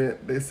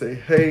assignment. They say,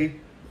 "Hey,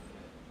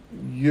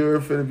 you're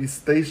going to be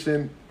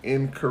stationed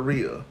in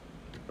Korea."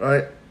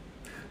 Right?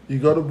 You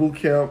go to boot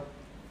camp.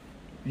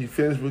 You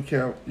finish boot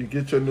camp. You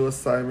get your new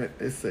assignment.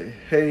 They say,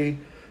 "Hey,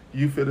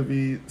 you're going to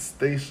be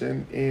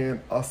stationed in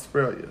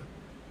Australia."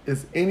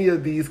 Is any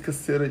of these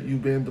considered you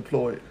being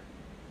deployed?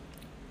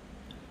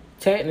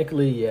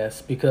 Technically,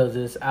 yes, because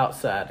it's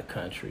outside the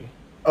country.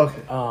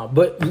 Okay.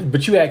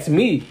 But you asked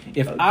me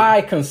if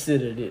I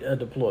considered it a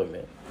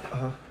deployment.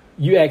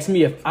 You asked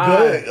me if I.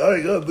 Go ahead. All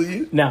right, go. Do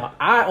you? Now,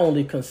 I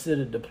only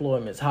consider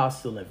deployments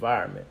hostile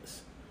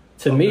environments.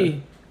 To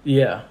me,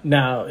 yeah.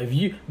 Now, if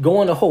you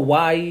going to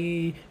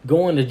Hawaii,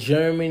 going to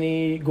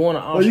Germany, going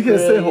to Australia. Well, you can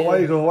say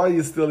Hawaii because Hawaii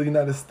is still the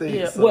United States.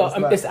 Yeah. So Well,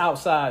 it's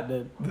outside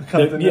the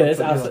it's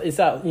outside. It's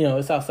out.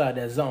 It's outside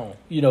that zone.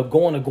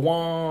 Going to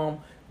Guam,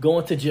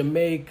 going to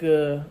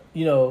Jamaica.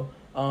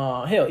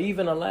 Hell,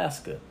 even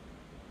Alaska.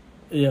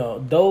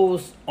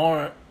 Those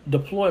aren't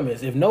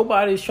deployments. If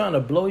nobody's trying to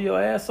blow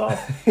your ass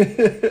off,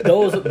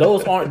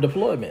 those aren't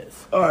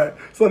deployments. All right.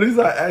 So the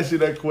reason I asked you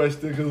that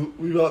question, because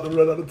we about to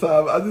run out of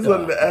time, I just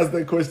wanted to ask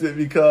that question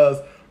because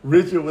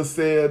Richard was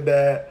saying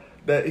that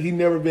he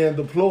never been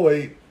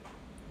deployed,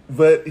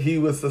 but he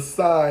was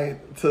assigned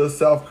to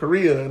South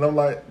Korea. And I'm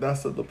like,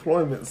 that's a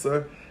deployment,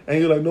 sir. And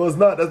you're like, no, it's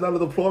not. That's not a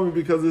deployment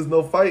because there's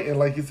no fighting,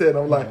 like you said.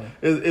 I'm like,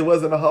 it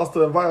wasn't a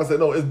hostile environment. I said,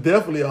 no, it's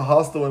definitely a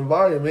hostile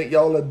environment.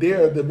 Y'all are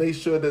there to make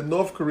sure that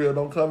North Korea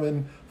don't come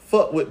and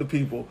fuck with the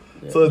people.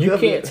 Yeah. So you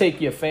can't take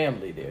your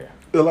family there.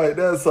 Like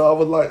that. So I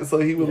was like, so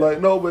he was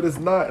like, no, but it's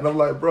not. And I'm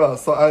like, bruh.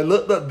 So I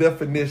looked up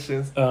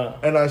definitions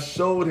and I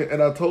showed him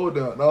and I told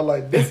him, and I was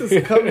like, this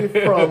is coming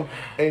from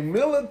a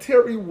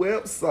military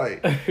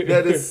website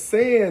that is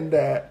saying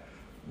that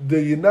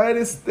the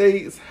United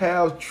States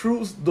have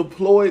troops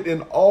deployed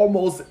in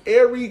almost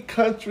every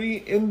country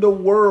in the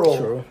world.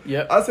 True.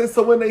 Yep. I said,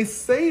 so when they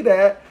say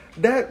that,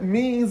 that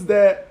means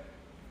that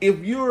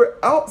if you're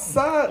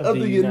outside of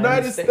the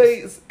United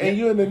States and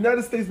you're in the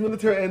United States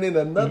military and in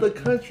another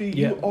country,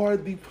 you are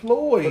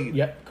deployed.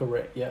 Yep,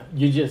 correct. Yeah,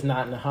 you're just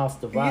not in a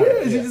hostile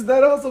environment. Yeah, you're just not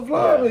in a hostile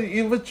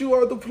environment, but you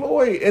are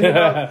deployed. And then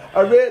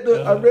I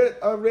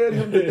read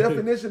him the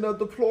definition of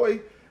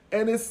deploy,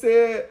 and it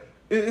said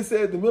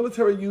the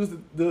military used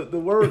the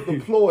word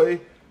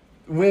deploy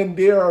when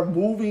they are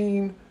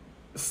moving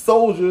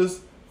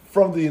soldiers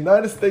from the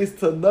United States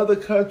to another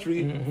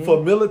country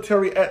for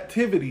military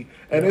activity.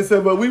 And they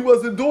said, but we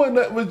wasn't doing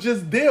that, we're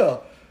just there.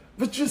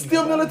 But you're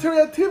still military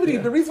activity.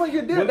 The reason why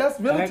you're there, that's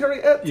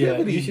military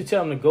activity. Yeah, you should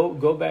tell him to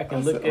go back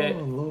and look at.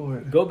 Oh,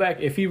 Lord. Go back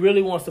if he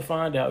really wants to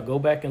find out. Go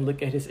back and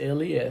look at his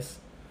LES,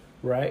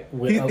 right?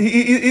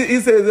 He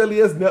says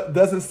LES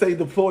doesn't say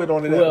deployed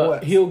on it at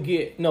once. He'll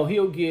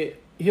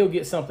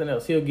get something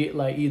else. He'll get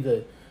like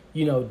either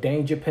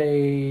danger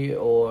pay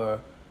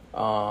or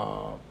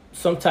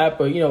some type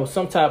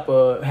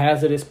of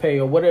hazardous pay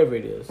or whatever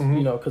it is.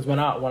 Because when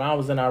I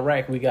was in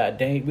Iraq, we got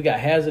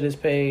hazardous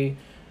pay.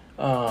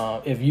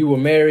 If you were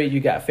married,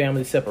 you got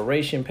family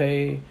separation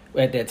pay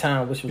at that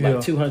time, which was like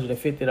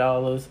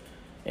 $250,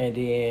 and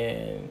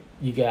then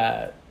you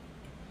got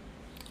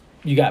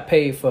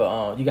paid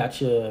for you got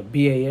your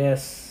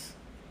BAS,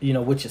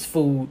 which is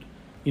food,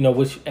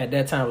 which at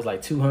that time was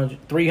like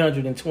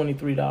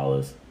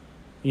 $323.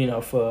 You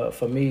know,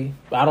 for me,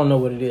 I don't know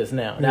what it is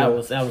now. That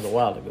was a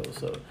while ago.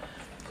 So,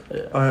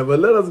 yeah. All right, but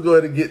let us go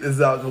ahead and get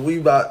this out because we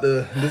about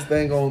to this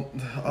thing on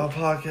our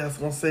podcast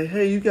gonna say,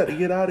 hey, you got to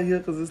get out of here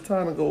because it's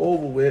time to go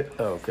over with.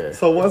 Okay.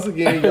 So once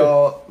again,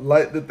 y'all,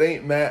 like to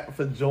thank Matt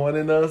for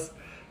joining us.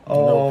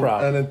 No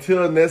problem. And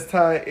until next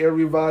time,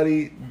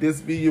 everybody,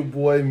 this be your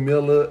boy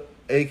Miller,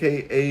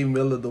 aka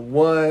Miller the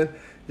One,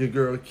 your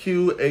girl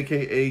Q,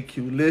 aka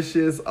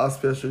Qlicious, our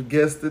special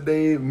guest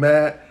today,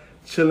 Matt.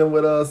 Chilling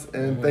with us,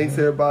 and thanks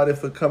everybody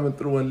for coming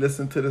through and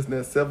listening to this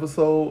next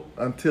episode.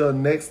 Until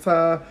next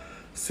time,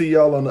 see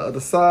y'all on the other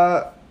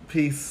side.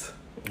 Peace.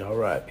 All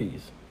right,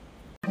 peace.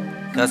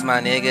 Cause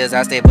my niggas,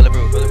 I stay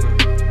bulletproof.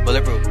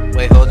 Bulletproof.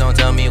 Wait, hold on,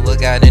 tell me what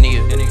got into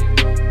you.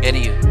 Into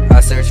you. I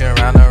search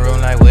around the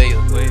room like where you?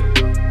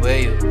 Where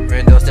you?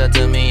 Rendo step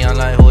to me, I'm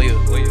like who you?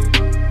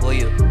 Who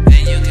you?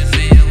 And you can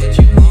say what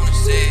you wanna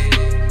say,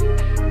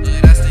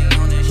 but I stay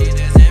on this shit,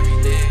 that's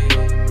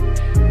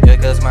everything. Yeah,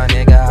 cause my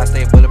nigga, I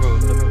stay bulletproof.